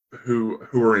who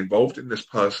are involved in this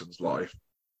person's life,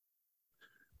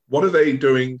 what are they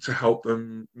doing to help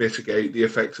them mitigate the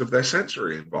effects of their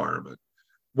sensory environment?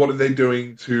 What are they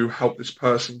doing to help this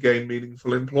person gain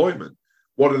meaningful employment?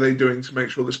 What are they doing to make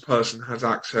sure this person has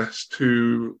access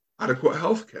to adequate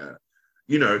healthcare?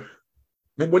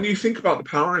 When you think about the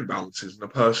power imbalances in a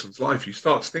person's life, you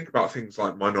start to think about things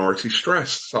like minority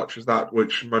stress, such as that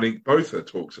which Monique Botha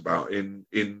talks about in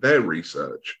their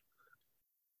research.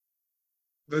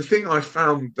 The thing I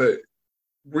found that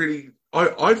really,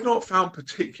 I've not found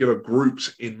particular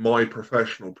groups in my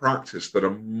professional practice that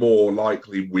are more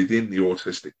likely within the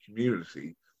autistic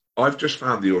community. I've just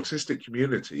found the autistic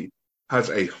community has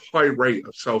a high rate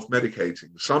of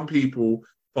self-medicating. Some people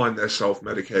find their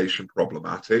self-medication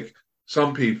problematic.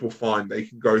 Some people find they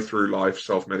can go through life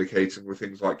self-medicating with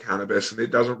things like cannabis and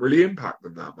it doesn't really impact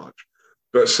them that much.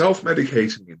 But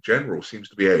self-medicating in general seems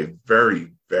to be a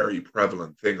very, very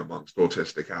prevalent thing amongst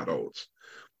autistic adults.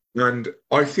 And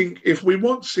I think if we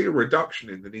want to see a reduction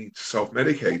in the need to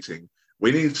self-medicating,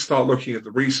 we need to start looking at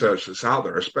the research that's out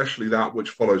there, especially that which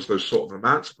follows those sort of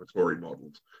emancipatory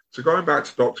models. So going back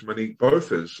to Dr. Monique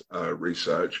Botha's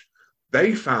research,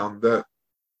 they found that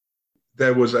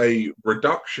there was a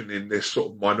reduction in this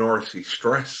sort of minority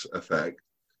stress effect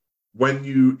when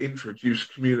you introduce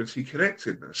community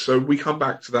connectedness. So we come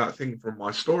back to that thing from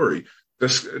my story.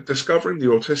 Discovering the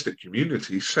autistic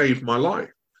community saved my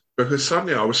life because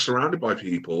suddenly I was surrounded by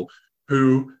people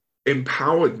who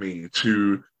empowered me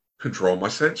to control my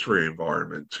sensory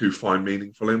environment, to find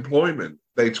meaningful employment.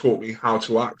 They taught me how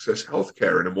to access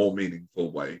healthcare in a more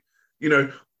meaningful way.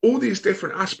 All these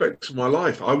different aspects of my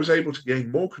life, I was able to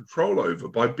gain more control over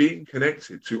by being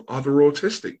connected to other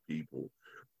autistic people.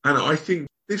 And I think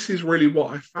this is really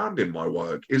what I found in my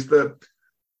work, is that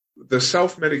the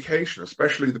self-medication,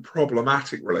 especially the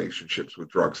problematic relationships with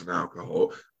drugs and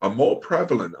alcohol, are more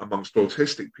prevalent amongst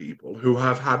autistic people who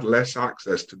have had less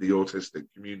access to the autistic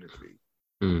community.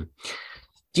 Mm.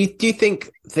 Do you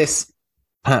think this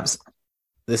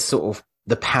sort of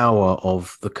the power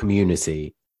of the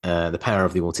community, the power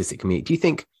of the autistic community, do you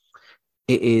think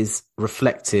it is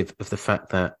reflective of the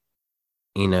fact that,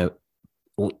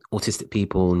 autistic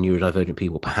people, neurodivergent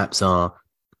people perhaps are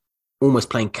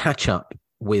almost playing catch up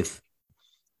with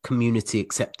community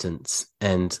acceptance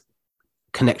and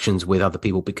connections with other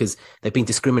people because they've been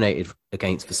discriminated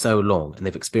against for so long and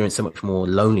they've experienced so much more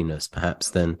loneliness perhaps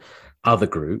than other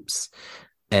groups,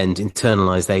 and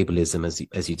internalized ableism,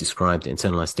 as you described it,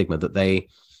 internalized stigma, that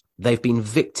they've been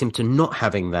victim to not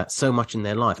having that so much in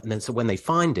their life. And then so when they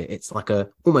find it, it's like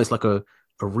almost like a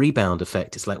a rebound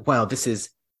effect. It's like, wow, this is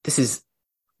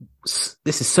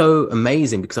so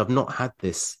amazing because I've not had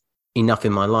this enough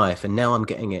in my life, and now I'm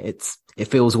getting it. It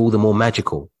feels all the more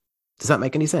magical. Does that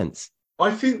make any sense?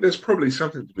 I think there's probably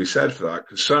something to be said for that,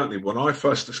 because certainly when I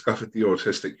first discovered the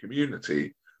autistic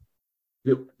community,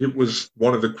 it was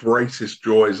one of the greatest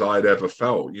joys I'd ever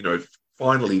felt. You know,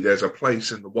 finally, there's a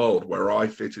place in the world where I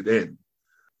fitted in.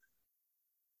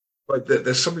 But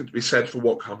there's something to be said for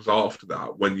what comes after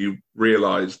that, when you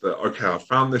realize that, okay, I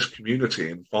found this community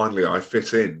and finally I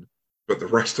fit in, but the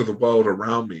rest of the world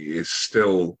around me is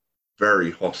still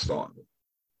very hostile.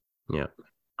 Yeah.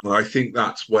 And I think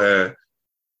that's where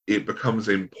it becomes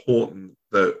important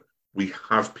that we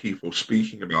have people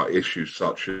speaking about issues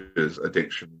such as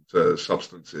addiction to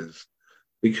substances,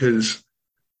 because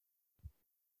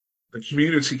the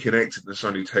community connectedness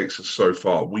only takes us so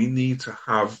far. We need to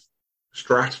have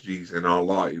strategies in our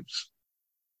lives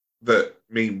that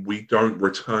mean we don't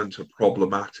return to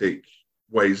problematic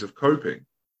ways of coping.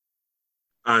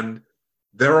 And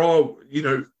there are, you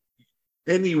know,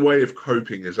 any way of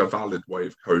coping is a valid way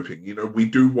of coping. You know, we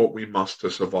do what we must to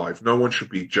survive. No one should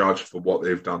be judged for what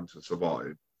they've done to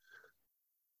survive.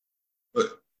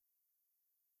 But,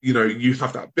 you know, you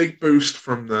have that big boost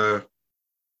from the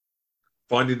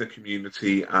finding the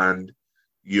community and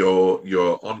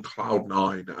you're on cloud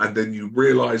nine, and then you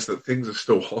realize that things are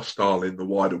still hostile in the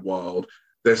wider world.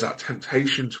 There's that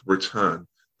temptation to return.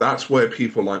 That's where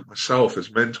people like myself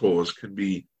as mentors can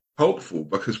be helpful,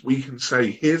 because we can say,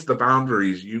 here's the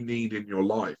boundaries you need in your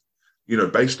life. You know,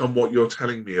 based on what you're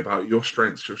telling me about your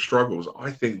strengths, your struggles,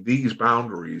 I think these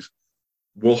boundaries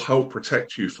will help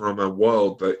protect you from a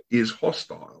world that is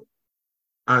hostile.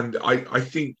 And I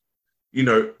think, you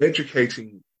know,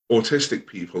 educating autistic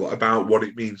people about what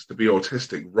it means to be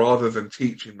autistic, rather than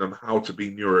teaching them how to be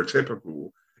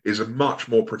neurotypical, is a much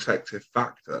more protective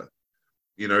factor.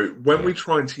 You know, when we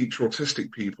try and teach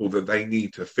autistic people that they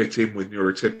need to fit in with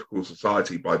neurotypical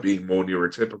society by being more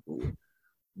neurotypical,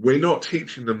 we're not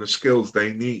teaching them the skills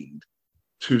they need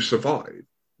to survive.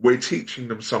 We're teaching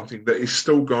them something that is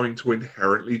still going to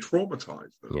inherently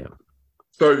traumatize them. Yeah.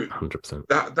 So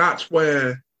 100%. that's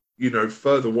where, you know,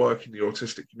 further work in the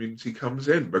autistic community comes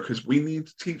in, because we need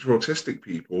to teach autistic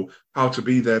people how to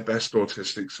be their best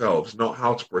autistic selves, not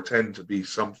how to pretend to be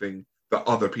something that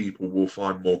other people will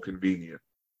find more convenient.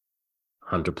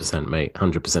 100%, mate.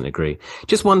 100% agree.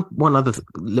 Just one other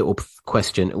little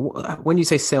question. When you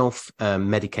say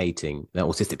self-medicating, that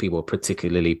autistic people are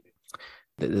particularly,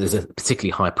 there's a particularly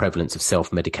high prevalence of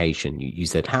self-medication. You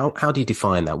said, how do you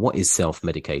define that? What is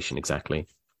self-medication exactly?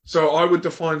 So I would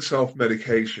define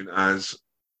self-medication as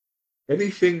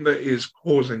anything that is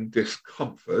causing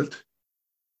discomfort,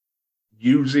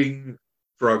 using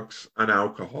drugs and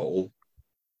alcohol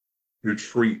to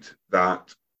treat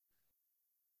that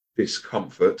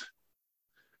discomfort.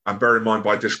 And bear in mind,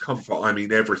 by discomfort, I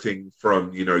mean everything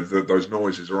from, you know, those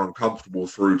noises are uncomfortable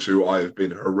through to I have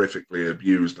been horrifically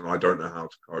abused and I don't know how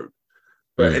to cope.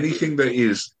 But anything that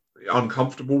is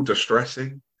uncomfortable,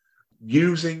 distressing,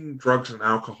 using drugs and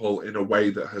alcohol in a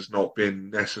way that has not been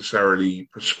necessarily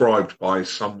prescribed by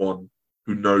someone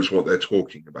who knows what they're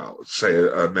talking about, say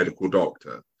a medical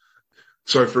doctor.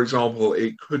 So, for example,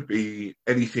 it could be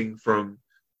anything from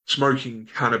smoking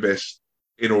cannabis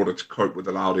in order to cope with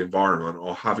a loud environment,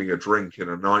 or having a drink in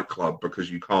a nightclub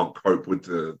because you can't cope with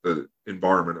the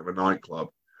environment of a nightclub,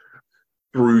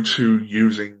 through to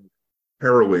using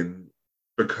heroin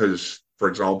because, for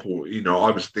example, you know, I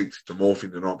was addicted to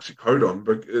morphine and oxycodone,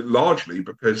 but largely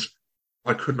because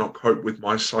I could not cope with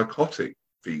my psychotic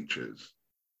features.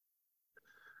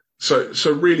 So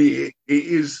really,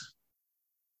 it's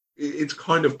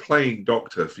kind of playing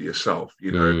doctor for yourself,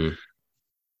 you know.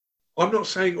 I'm not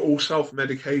saying all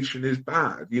self-medication is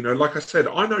bad. You know, like I said,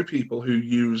 I know people who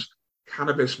use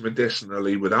cannabis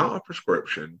medicinally without a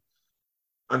prescription,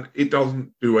 and it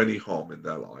doesn't do any harm in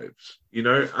their lives, you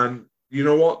know. And you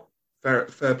know what?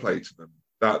 Fair play to them.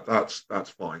 That's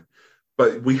fine.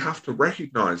 But we have to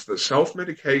recognize that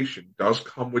self-medication does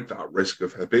come with that risk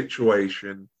of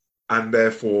habituation and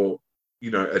therefore,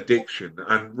 you know, addiction.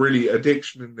 And really,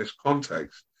 addiction in this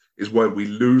context is where we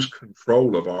lose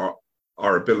control of our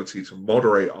ability to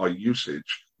moderate our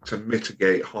usage to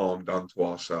mitigate harm done to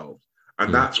ourselves.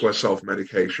 And that's where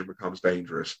self-medication becomes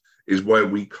dangerous, is where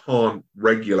we can't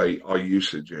regulate our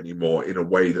usage anymore in a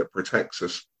way that protects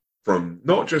us from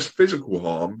not just physical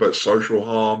harm, but social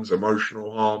harms,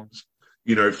 emotional harms,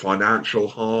 you know, financial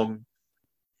harm,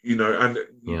 you know. And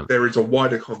there is a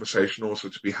wider conversation also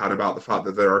to be had about the fact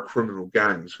that there are criminal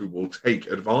gangs who will take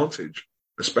advantage,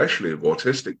 especially of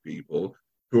autistic people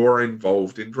who are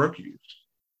involved in drug use.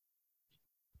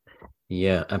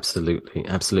 Yeah, absolutely,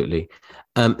 absolutely.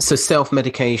 So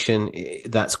self-medication,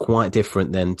 that's quite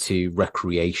different than to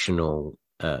recreational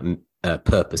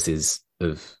purposes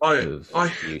I, of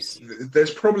I, use.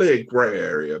 there's probably a grey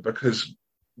area because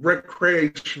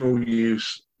recreational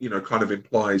use, kind of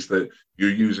implies that you're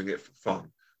using it for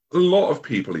fun. A lot of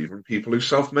people, even people who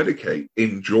self-medicate,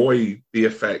 enjoy the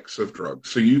effects of drugs.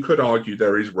 So you could argue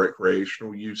there is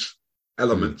recreational use Mm,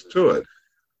 elements to it.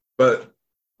 But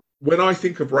when I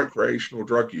think of recreational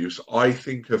drug use, I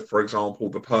think of, for example,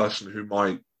 the person who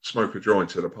might smoke a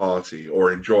joint at a party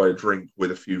or enjoy a drink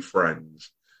with a few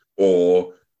friends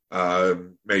or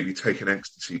maybe take an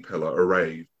ecstasy pill at a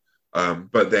rave,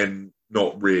 but then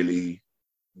not really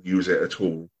use it at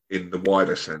all in the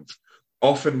wider sense.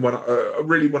 Often, when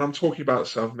I'm talking about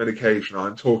self medication,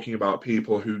 I'm talking about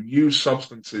people who use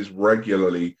substances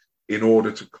regularly in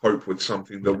order to cope with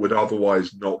something that yeah, would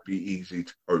otherwise not be easy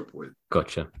to cope with.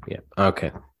 gotcha. Yeah.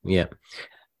 Okay. Yeah.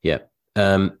 Yeah.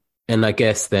 Um, and I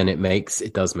guess then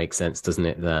it does make sense, doesn't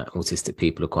it, that autistic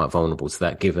people are quite vulnerable to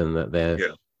that, given that they're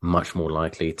Yeah, much more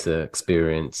likely to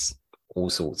experience all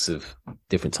sorts of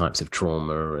different types of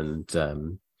trauma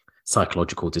and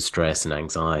psychological distress and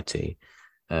anxiety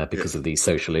yeah. because of these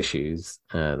social issues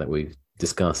that we've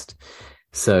discussed.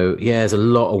 So yeah, there's a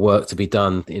lot of work to be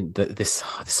done. This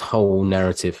whole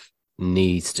narrative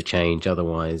needs to change,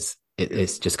 otherwise Yeah.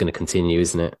 it's just going to continue,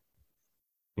 isn't it?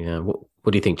 Yeah.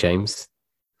 What do you think, James?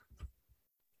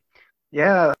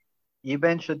 Yeah, you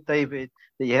mentioned, David,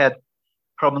 that you had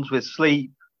problems with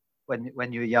sleep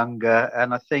when you were younger,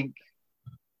 and I think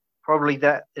probably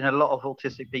that in a lot of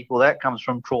autistic people that comes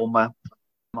from trauma.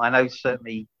 I know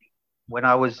certainly when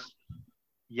I was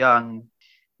young,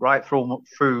 right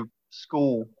through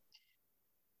school,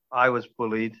 I was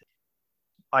bullied.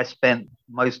 I spent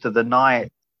most of the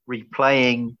night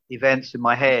replaying events in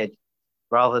my head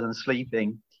rather than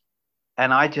sleeping.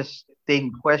 And I just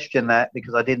didn't question that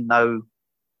because I didn't know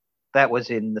that was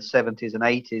in the 70s and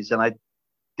 80s. And I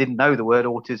didn't know the word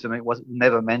autism. It was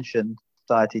never mentioned.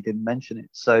 Society didn't mention it.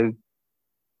 So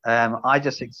I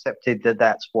just accepted that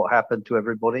that's what happened to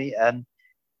everybody. And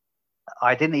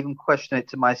I didn't even question it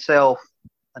to myself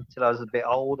until I was a bit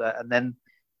older. And then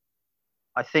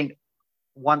I think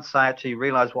once I actually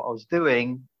realized what I was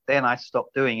doing, then I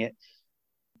stopped doing it.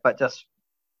 But just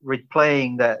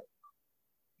replaying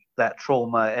that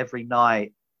trauma every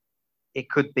night, it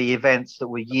could be events that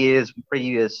were years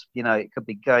previous. It could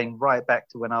be going right back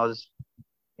to when I was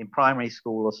in primary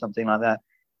school or something like that,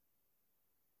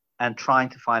 and trying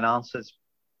to find answers,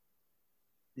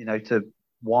 to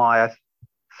why I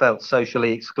felt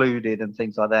socially excluded and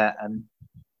things like that, and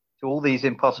to all these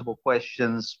impossible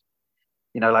questions,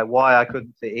 like why I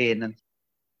couldn't fit in. And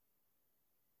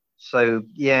so,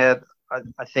 yeah,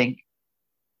 I think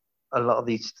a lot of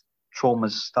these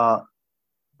traumas start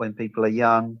when people are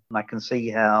young, and I can see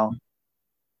how,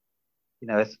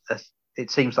 it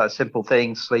seems like simple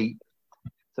things, sleep,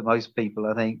 to most people,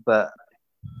 I think, but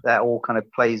that all kind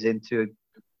of plays into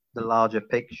the larger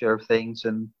picture of things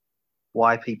and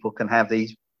why people can have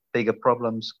these bigger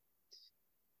problems.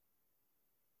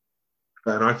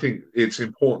 And I think it's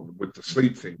important with the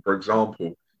sleep thing. For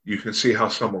example, you can see how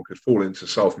someone could fall into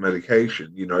self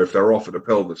medication. If they're offered a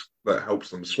pill that helps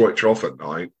them switch off at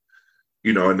night,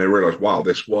 and they realize, wow,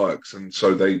 this works. And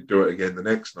so they do it again the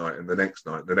next night and the next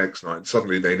night and the next night. And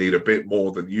suddenly they need a bit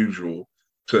more than usual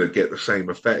to get the same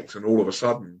effect. And all of a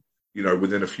sudden,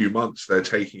 within a few months, they're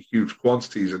taking huge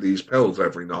quantities of these pills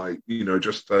every night,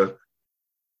 just for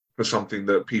something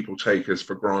that people take as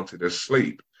for granted as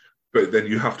sleep. But then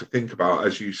you have to think about,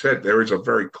 as you said, there is a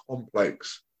very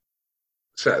complex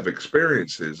set of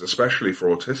experiences, especially for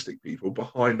autistic people,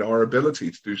 behind our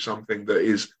ability to do something that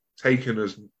is taken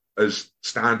as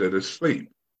standard as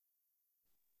sleep.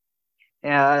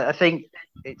 Yeah, I think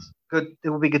it's good. It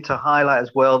would be good to highlight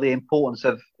as well the importance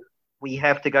of we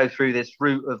have to go through this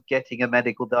route of getting a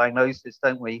medical diagnosis,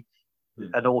 don't we?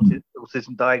 An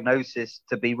autism diagnosis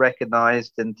to be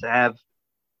recognized and to have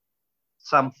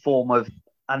some form of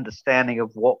understanding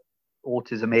of what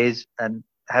autism is and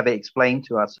have it explained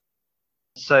to us.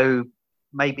 So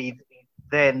maybe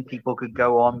then people could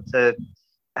go on to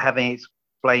having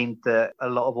explained that a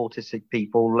lot of autistic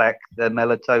people lack the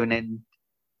melatonin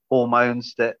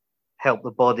hormones that help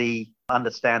the body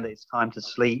understand that it's time to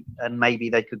sleep, and maybe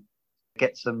they could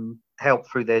get some help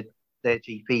through their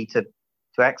GP to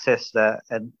access that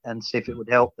and see if it would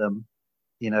help them,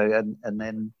 and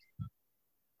then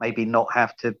maybe not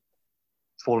have to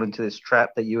fall into this trap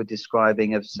that you were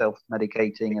describing of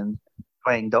self-medicating and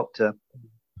playing doctor.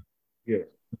 Yeah.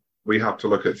 We have to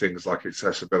look at things like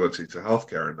accessibility to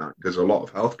healthcare and that, because a lot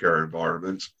of healthcare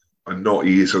environments and not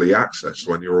easily accessed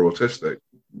when you're autistic.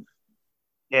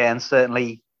 Yeah, and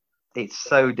certainly it's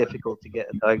so difficult to get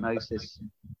a diagnosis,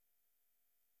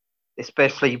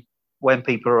 especially when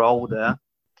people are older.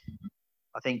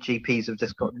 I think GPs have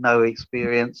just got no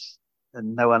experience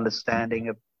and no understanding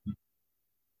of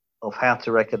how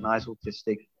to recognize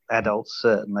autistic adults.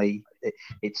 Certainly,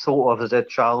 it's sort of as a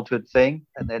childhood thing,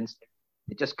 and then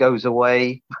it just goes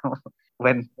away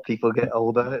when people get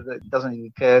older. It doesn't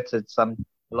even occur to a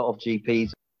lot of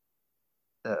GPs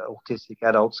that autistic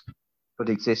adults could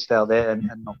exist out there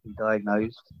and not be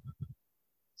diagnosed.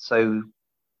 So,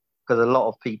 because a lot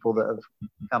of people that have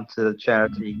come to the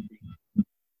charity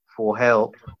for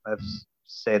help have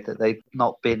said that they've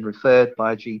not been referred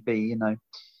by a GP,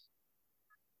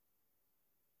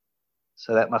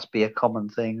 So that must be a common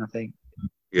thing, I think.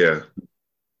 Yeah.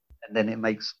 And then it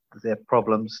makes their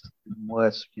problems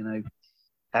worse,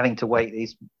 having to wait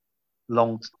these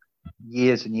long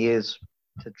years and years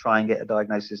to try and get a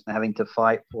diagnosis and having to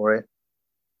fight for it.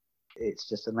 It's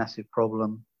just a massive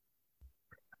problem.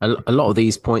 A lot of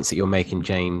these points that you're making,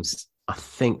 James, I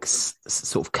think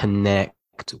sort of connect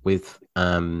with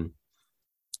some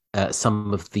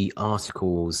of the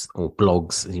articles or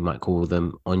blogs, as you might call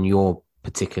them, on your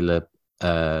particular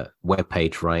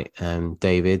webpage, right,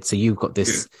 David? So you've got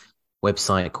this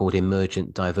website called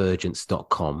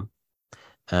emergentdivergence.com,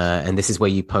 and this is where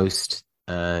you post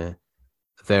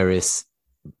various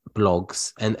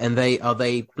blogs, and they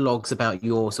blogs about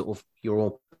your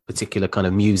particular kind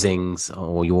of musings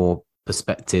or your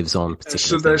perspectives on particular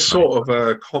so things, there's right? sort of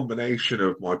a combination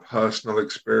of my personal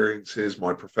experiences,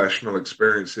 my professional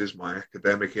experiences, my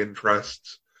academic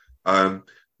interests.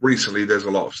 Recently there's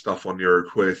a lot of stuff on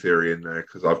neuroqueer theory in there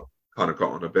because I've kind of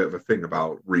got on a bit of a thing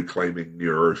about reclaiming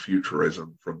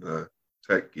neurofuturism from the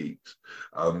tech geeks.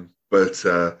 My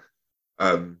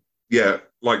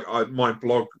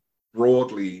blog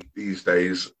broadly these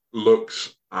days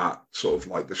looks at sort of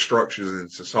like the structures in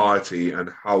society and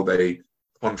how they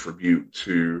contribute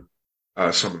to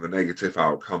some of the negative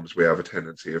outcomes we have a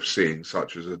tendency of seeing,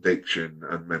 such as addiction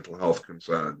and mental health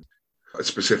concerns.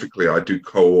 Specifically, I do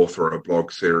co-author a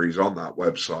blog series on that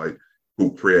website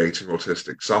called Creating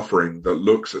Autistic Suffering that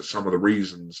looks at some of the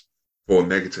reasons for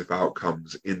negative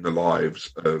outcomes in the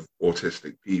lives of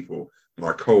autistic people. And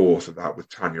I co-author that with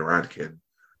Tanya Adkin.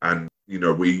 And,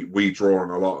 we draw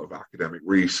on a lot of academic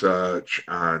research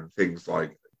and things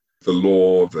like the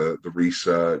law, the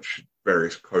research,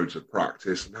 various codes of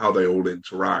practice, and how they all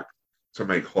interact to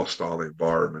make hostile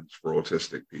environments for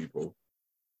autistic people.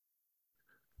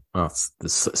 Oh,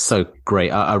 it's so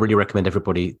great. I really recommend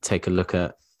everybody take a look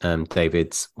at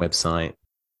David's website,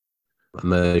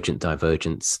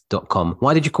 emergentdivergence.com.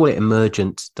 Why did you call it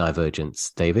Emergent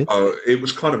Divergence, David? It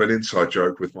was kind of an inside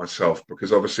joke with myself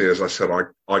because obviously, as I said,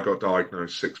 I got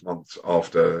diagnosed 6 months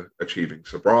after achieving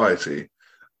sobriety.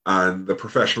 And the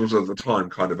professionals at the time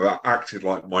kind of acted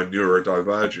like my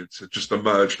neurodivergence had just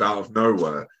emerged out of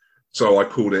nowhere. So I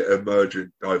called it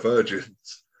Emergent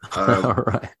Divergence. All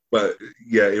right. But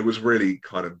yeah, it was really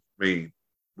kind of me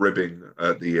ribbing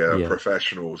at the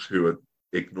professionals who had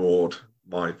ignored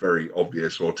my very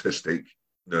obvious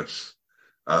autisticness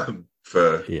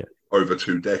for over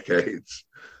 2 decades.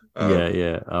 Oh,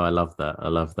 I love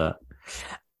that.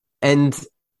 And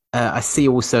I see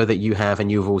also that you have,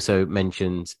 and you've also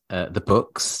mentioned the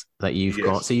books that you've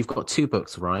got. So you've got 2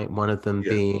 books, right? One of them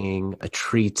being a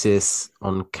treatise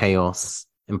on chaos,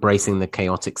 embracing the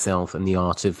chaotic self and the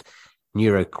art of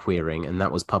neuroqueering. And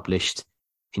that was published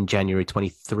in January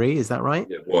 23. Is that right?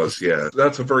 It was, yeah.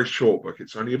 That's a very short book.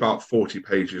 It's only about 40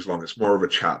 pages long. It's more of a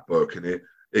chat book, and it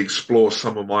explores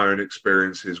some of my own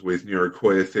experiences with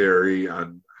neuroqueer theory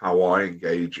and how I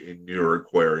engage in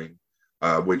neuroqueering.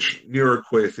 Which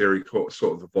neuroqueer theory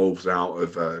sort of evolves out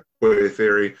of queer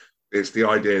theory. It's the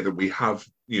idea that we have,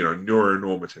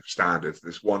 neuronormative standards,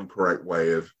 this one correct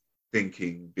way of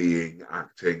thinking, being,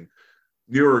 acting.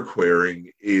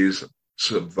 Neuroqueering is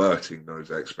subverting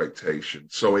those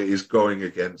expectations. So it is going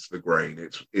against the grain.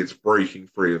 It's breaking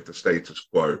free of the status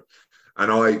quo.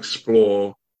 And I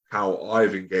explore how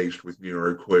I've engaged with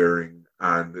neuroqueering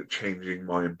and changing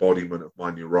my embodiment of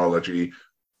my neurology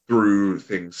through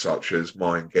things such as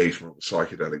my engagement with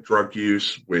psychedelic drug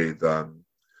use, with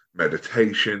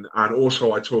meditation. And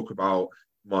also I talk about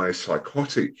my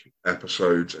psychotic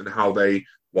episodes and how they,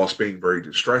 whilst being very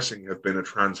distressing, have been a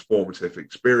transformative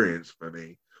experience for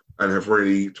me and have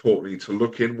really taught me to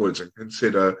look inwards and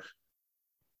consider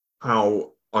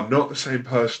how I'm not the same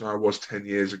person I was 10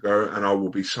 years ago, and I will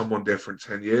be someone different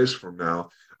 10 years from now.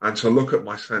 And to look at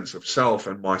my sense of self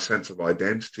and my sense of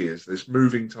identity as this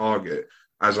moving target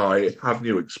as I have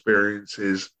new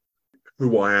experiences,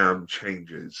 who I am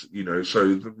changes,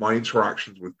 so my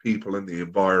interactions with people and the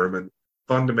environment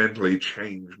fundamentally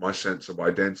change my sense of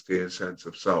identity and sense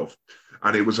of self.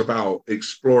 And it was about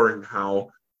exploring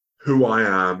how who I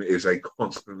am is a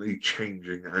constantly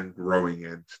changing and growing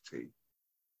entity.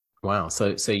 Wow.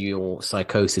 So your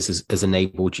psychosis has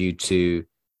enabled you to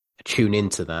tune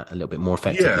into that a little bit more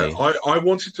effectively. Yeah, I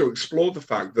wanted to explore the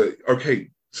fact that,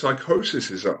 okay, psychosis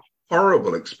is a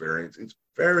horrible experience. It's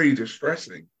very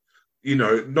distressing.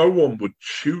 No one would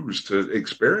choose to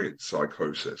experience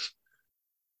psychosis.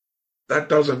 That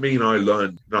doesn't mean I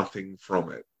learned nothing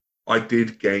from it. I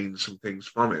did gain some things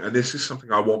from it. And this is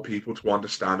something I want people to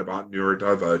understand about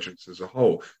neurodivergence as a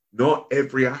whole. Not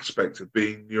every aspect of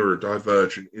being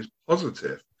neurodivergent is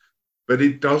positive, but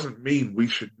it doesn't mean we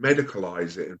should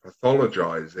medicalize it and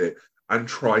pathologize it and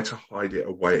try to hide it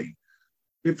away.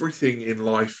 Everything in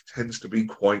life tends to be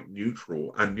quite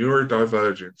neutral, and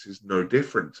neurodivergence is no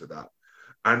different to that.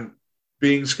 And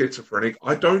being schizophrenic,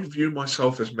 I don't view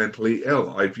myself as mentally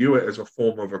ill. I view it as a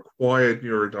form of acquired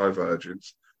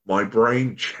neurodivergence. My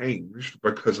brain changed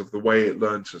because of the way it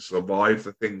learned to survive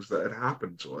the things that had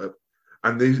happened to it.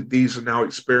 And these are now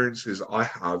experiences I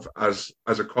have as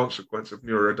a consequence of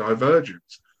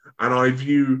neurodivergence. And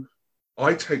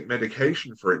I take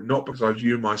medication for it, not because I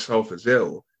view myself as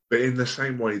ill, but in the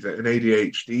same way that an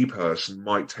ADHD person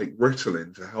might take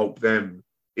Ritalin to help them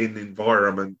in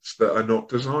environments that are not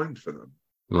designed for them.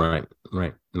 Right.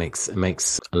 Makes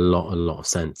a lot of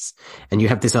sense. And you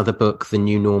have this other book, The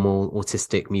New Normal: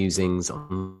 Autistic Musings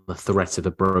on the Threat of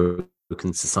a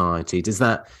Broken Society. Does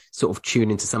that sort of tune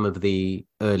into some of the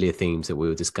earlier themes that we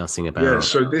were discussing about? Yeah.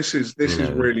 So this is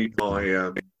really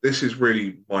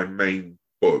my main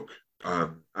book,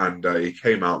 and it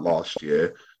came out last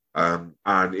year, and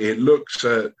it looks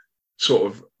at sort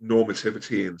of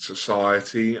normativity in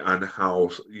society and how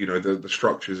the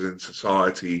structures in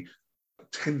society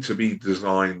tend to be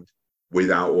designed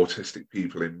without autistic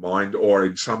people in mind, or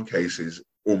in some cases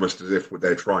almost as if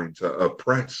they're trying to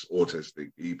oppress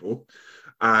autistic people.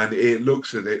 And it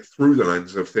looks at it through the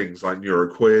lens of things like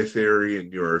neuroqueer theory and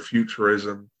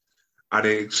neurofuturism, and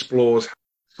it explores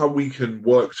how we can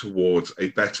work towards a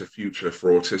better future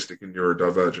for autistic and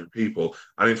neurodivergent people.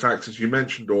 And in fact, as you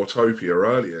mentioned Autopia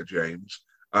earlier, James,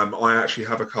 I actually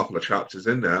have a couple of chapters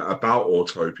in there about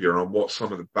Autopia and what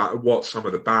some of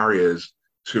the barriers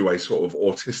to a sort of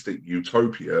autistic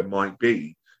utopia might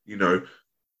be.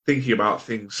 Thinking about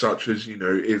things such as,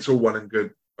 it's all well and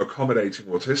good accommodating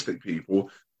autistic people,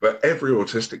 but every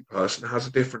autistic person has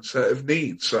a different set of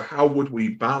needs. So how would we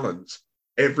balance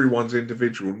everyone's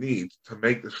individual needs to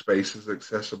make the space as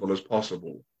accessible as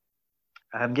possible?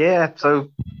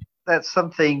 So that's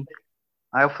something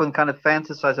I often kind of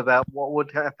fantasize about. What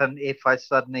would happen if I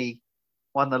suddenly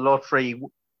won the lottery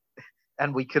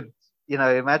and we could,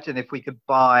 imagine if we could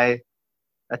buy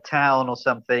a town or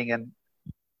something and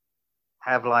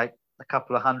have like a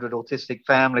couple of hundred autistic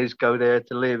families go there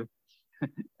to live,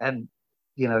 and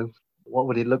what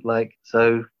would it look like?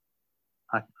 So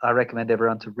I recommend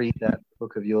everyone to read that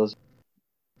book of yours.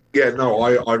 Yeah, no,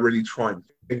 I really try and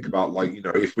think about,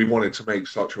 if we wanted to make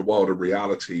such a world a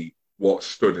reality, what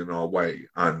stood in our way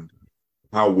and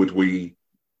how would we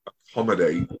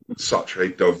accommodate such a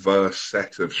diverse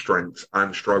set of strengths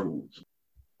and struggles.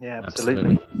 Yeah,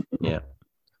 absolutely. Yeah.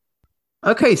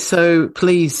 Okay, so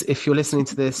please, if you're listening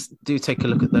to this, do take a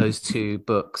look at those two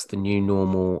books, The New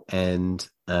Normal and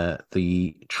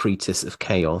The Treatise of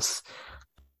Chaos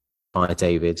by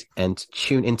David, and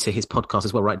tune into his podcast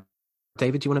as well, right?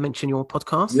 David, do you want to mention your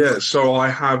podcast? Yeah, so I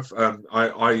have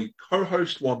I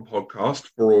co-host one podcast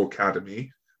for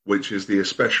Academy, which is the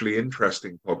Especially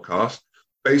Interesting podcast.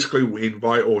 Basically, we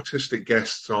invite autistic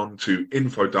guests on to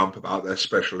info dump about their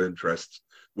special interests.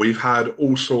 We've had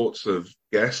all sorts of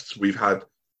guests. We had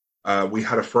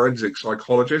a forensic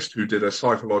psychologist who did a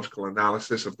psychological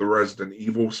analysis of the Resident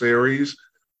Evil series.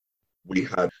 We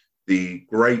had the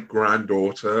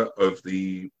great-granddaughter of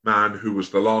the man who was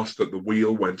the last at the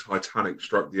wheel when Titanic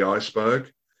struck the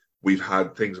iceberg. We've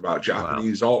had things about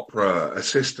Japanese opera,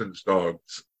 assistance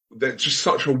dogs. There's just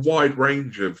such a wide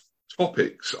range of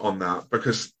topics on that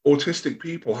because autistic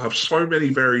people have so many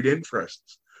varied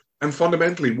interests. And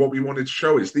fundamentally, what we wanted to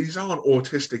show is these aren't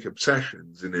autistic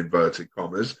obsessions, in inverted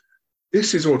commas.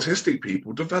 This is autistic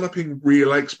people developing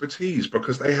real expertise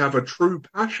because they have a true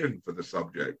passion for the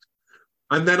subject.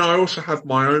 And then I also have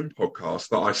my own podcast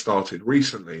that I started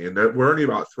recently, and we're only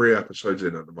about 3 episodes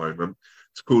in at the moment.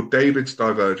 It's called David's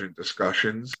Divergent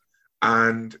Discussions,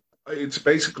 and it's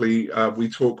basically we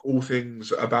talk all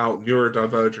things about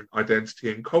neurodivergent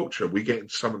identity and culture. We get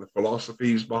into some of the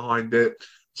philosophies behind it.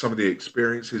 some of the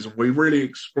experiences, and we really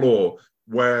explore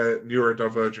where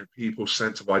neurodivergent people's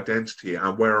sense of identity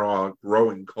and where our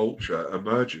growing culture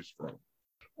emerges from.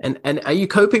 And are you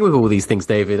coping with all these things,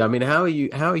 David? I mean, how are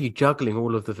you juggling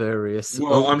all of the various?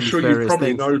 Well, I'm sure you've probably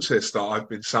things? noticed that I've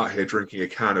been sat here drinking a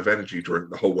can of energy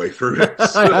drink the whole way through it.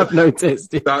 I have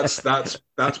noticed. Yeah.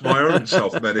 That's my own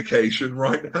self-medication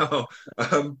right now.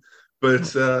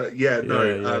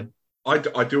 I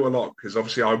do a lot because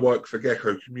obviously I work for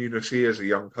Gecko Community as a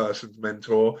young person's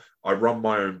mentor. I run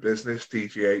my own business,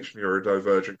 DGH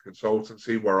Neurodivergent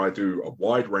Consultancy, where I do a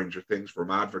wide range of things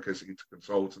from advocacy to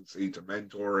consultancy to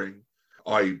mentoring.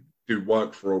 I do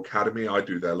work for Academy. I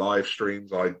do their live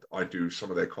streams. I do some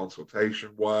of their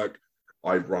consultation work.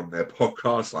 I run their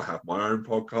podcasts. I have my own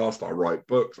podcast. I write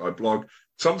books. I blog.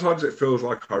 Sometimes it feels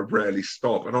like I rarely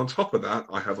stop. And on top of that,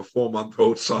 I have a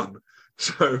 4-month-old son.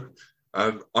 So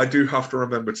I do have to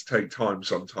remember to take time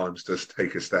sometimes to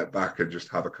take a step back and just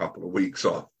have a couple of weeks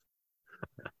off.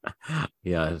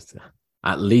 Yeah,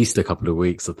 at least a couple of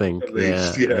weeks, I think. At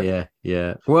least,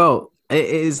 yeah. Well, it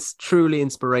is truly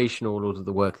inspirational, all of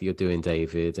the work that you're doing,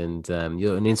 David, and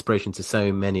you're an inspiration to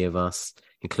so many of us,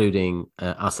 including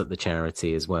us at the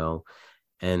charity as well.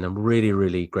 And I'm really,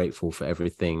 really grateful for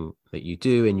everything that you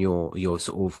do and your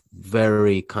sort of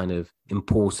very kind of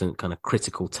important, kind of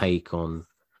critical take on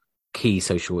key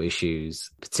social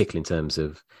issues, particularly in terms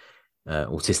of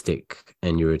autistic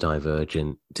and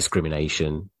neurodivergent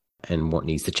discrimination and what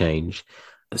needs to change.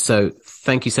 So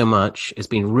thank you so much. It's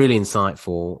been really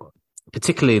insightful,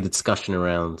 particularly the discussion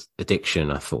around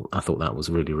addiction. I thought that was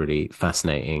really, really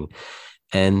fascinating.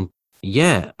 And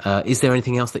is there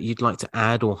anything else that you'd like to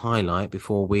add or highlight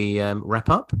before we wrap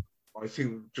up? I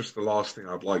think just the last thing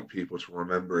I'd like people to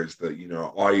remember is that,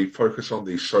 I focus on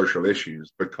these social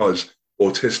issues because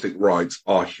autistic rights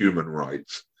are human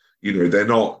rights. They're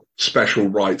not special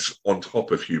rights on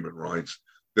top of human rights.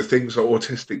 The things that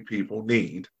autistic people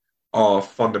need are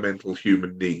fundamental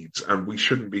human needs, and we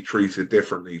shouldn't be treated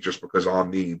differently just because our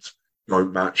needs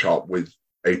don't match up with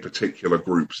a particular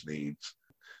group's needs.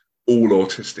 All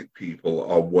autistic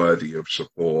people are worthy of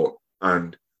support,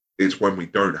 and it's when we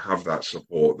don't have that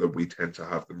support that we tend to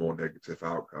have the more negative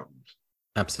outcomes.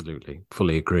 Absolutely.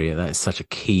 Fully agree. That is such a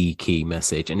key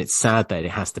message. And it's sad that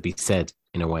it has to be said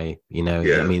in a way,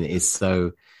 I mean, it's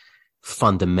so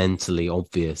fundamentally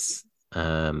obvious,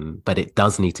 but it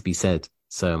does need to be said.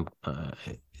 So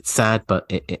it's sad, but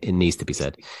it needs to be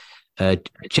said.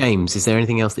 James, is there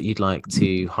anything else that you'd like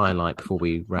to highlight before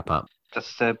we wrap up?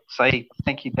 Just to say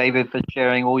thank you, David, for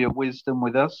sharing all your wisdom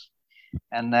with us.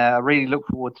 And I really look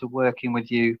forward to working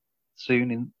with you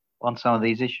soon on some of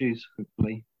these issues,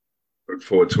 hopefully. Look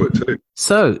forward to it too.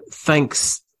 So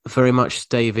thanks very much,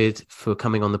 David, for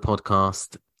coming on the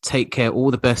podcast. Take care.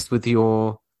 All the best with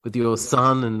your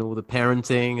son and all the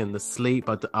parenting and the sleep.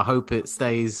 I hope it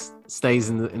stays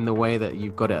in the way that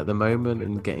you've got it at the moment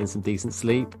and getting some decent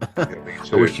sleep. Yeah,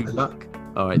 I wish you luck.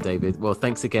 All right, David. Well,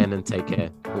 thanks again and take care.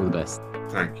 All the best.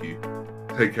 Thank you.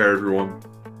 Take care, everyone.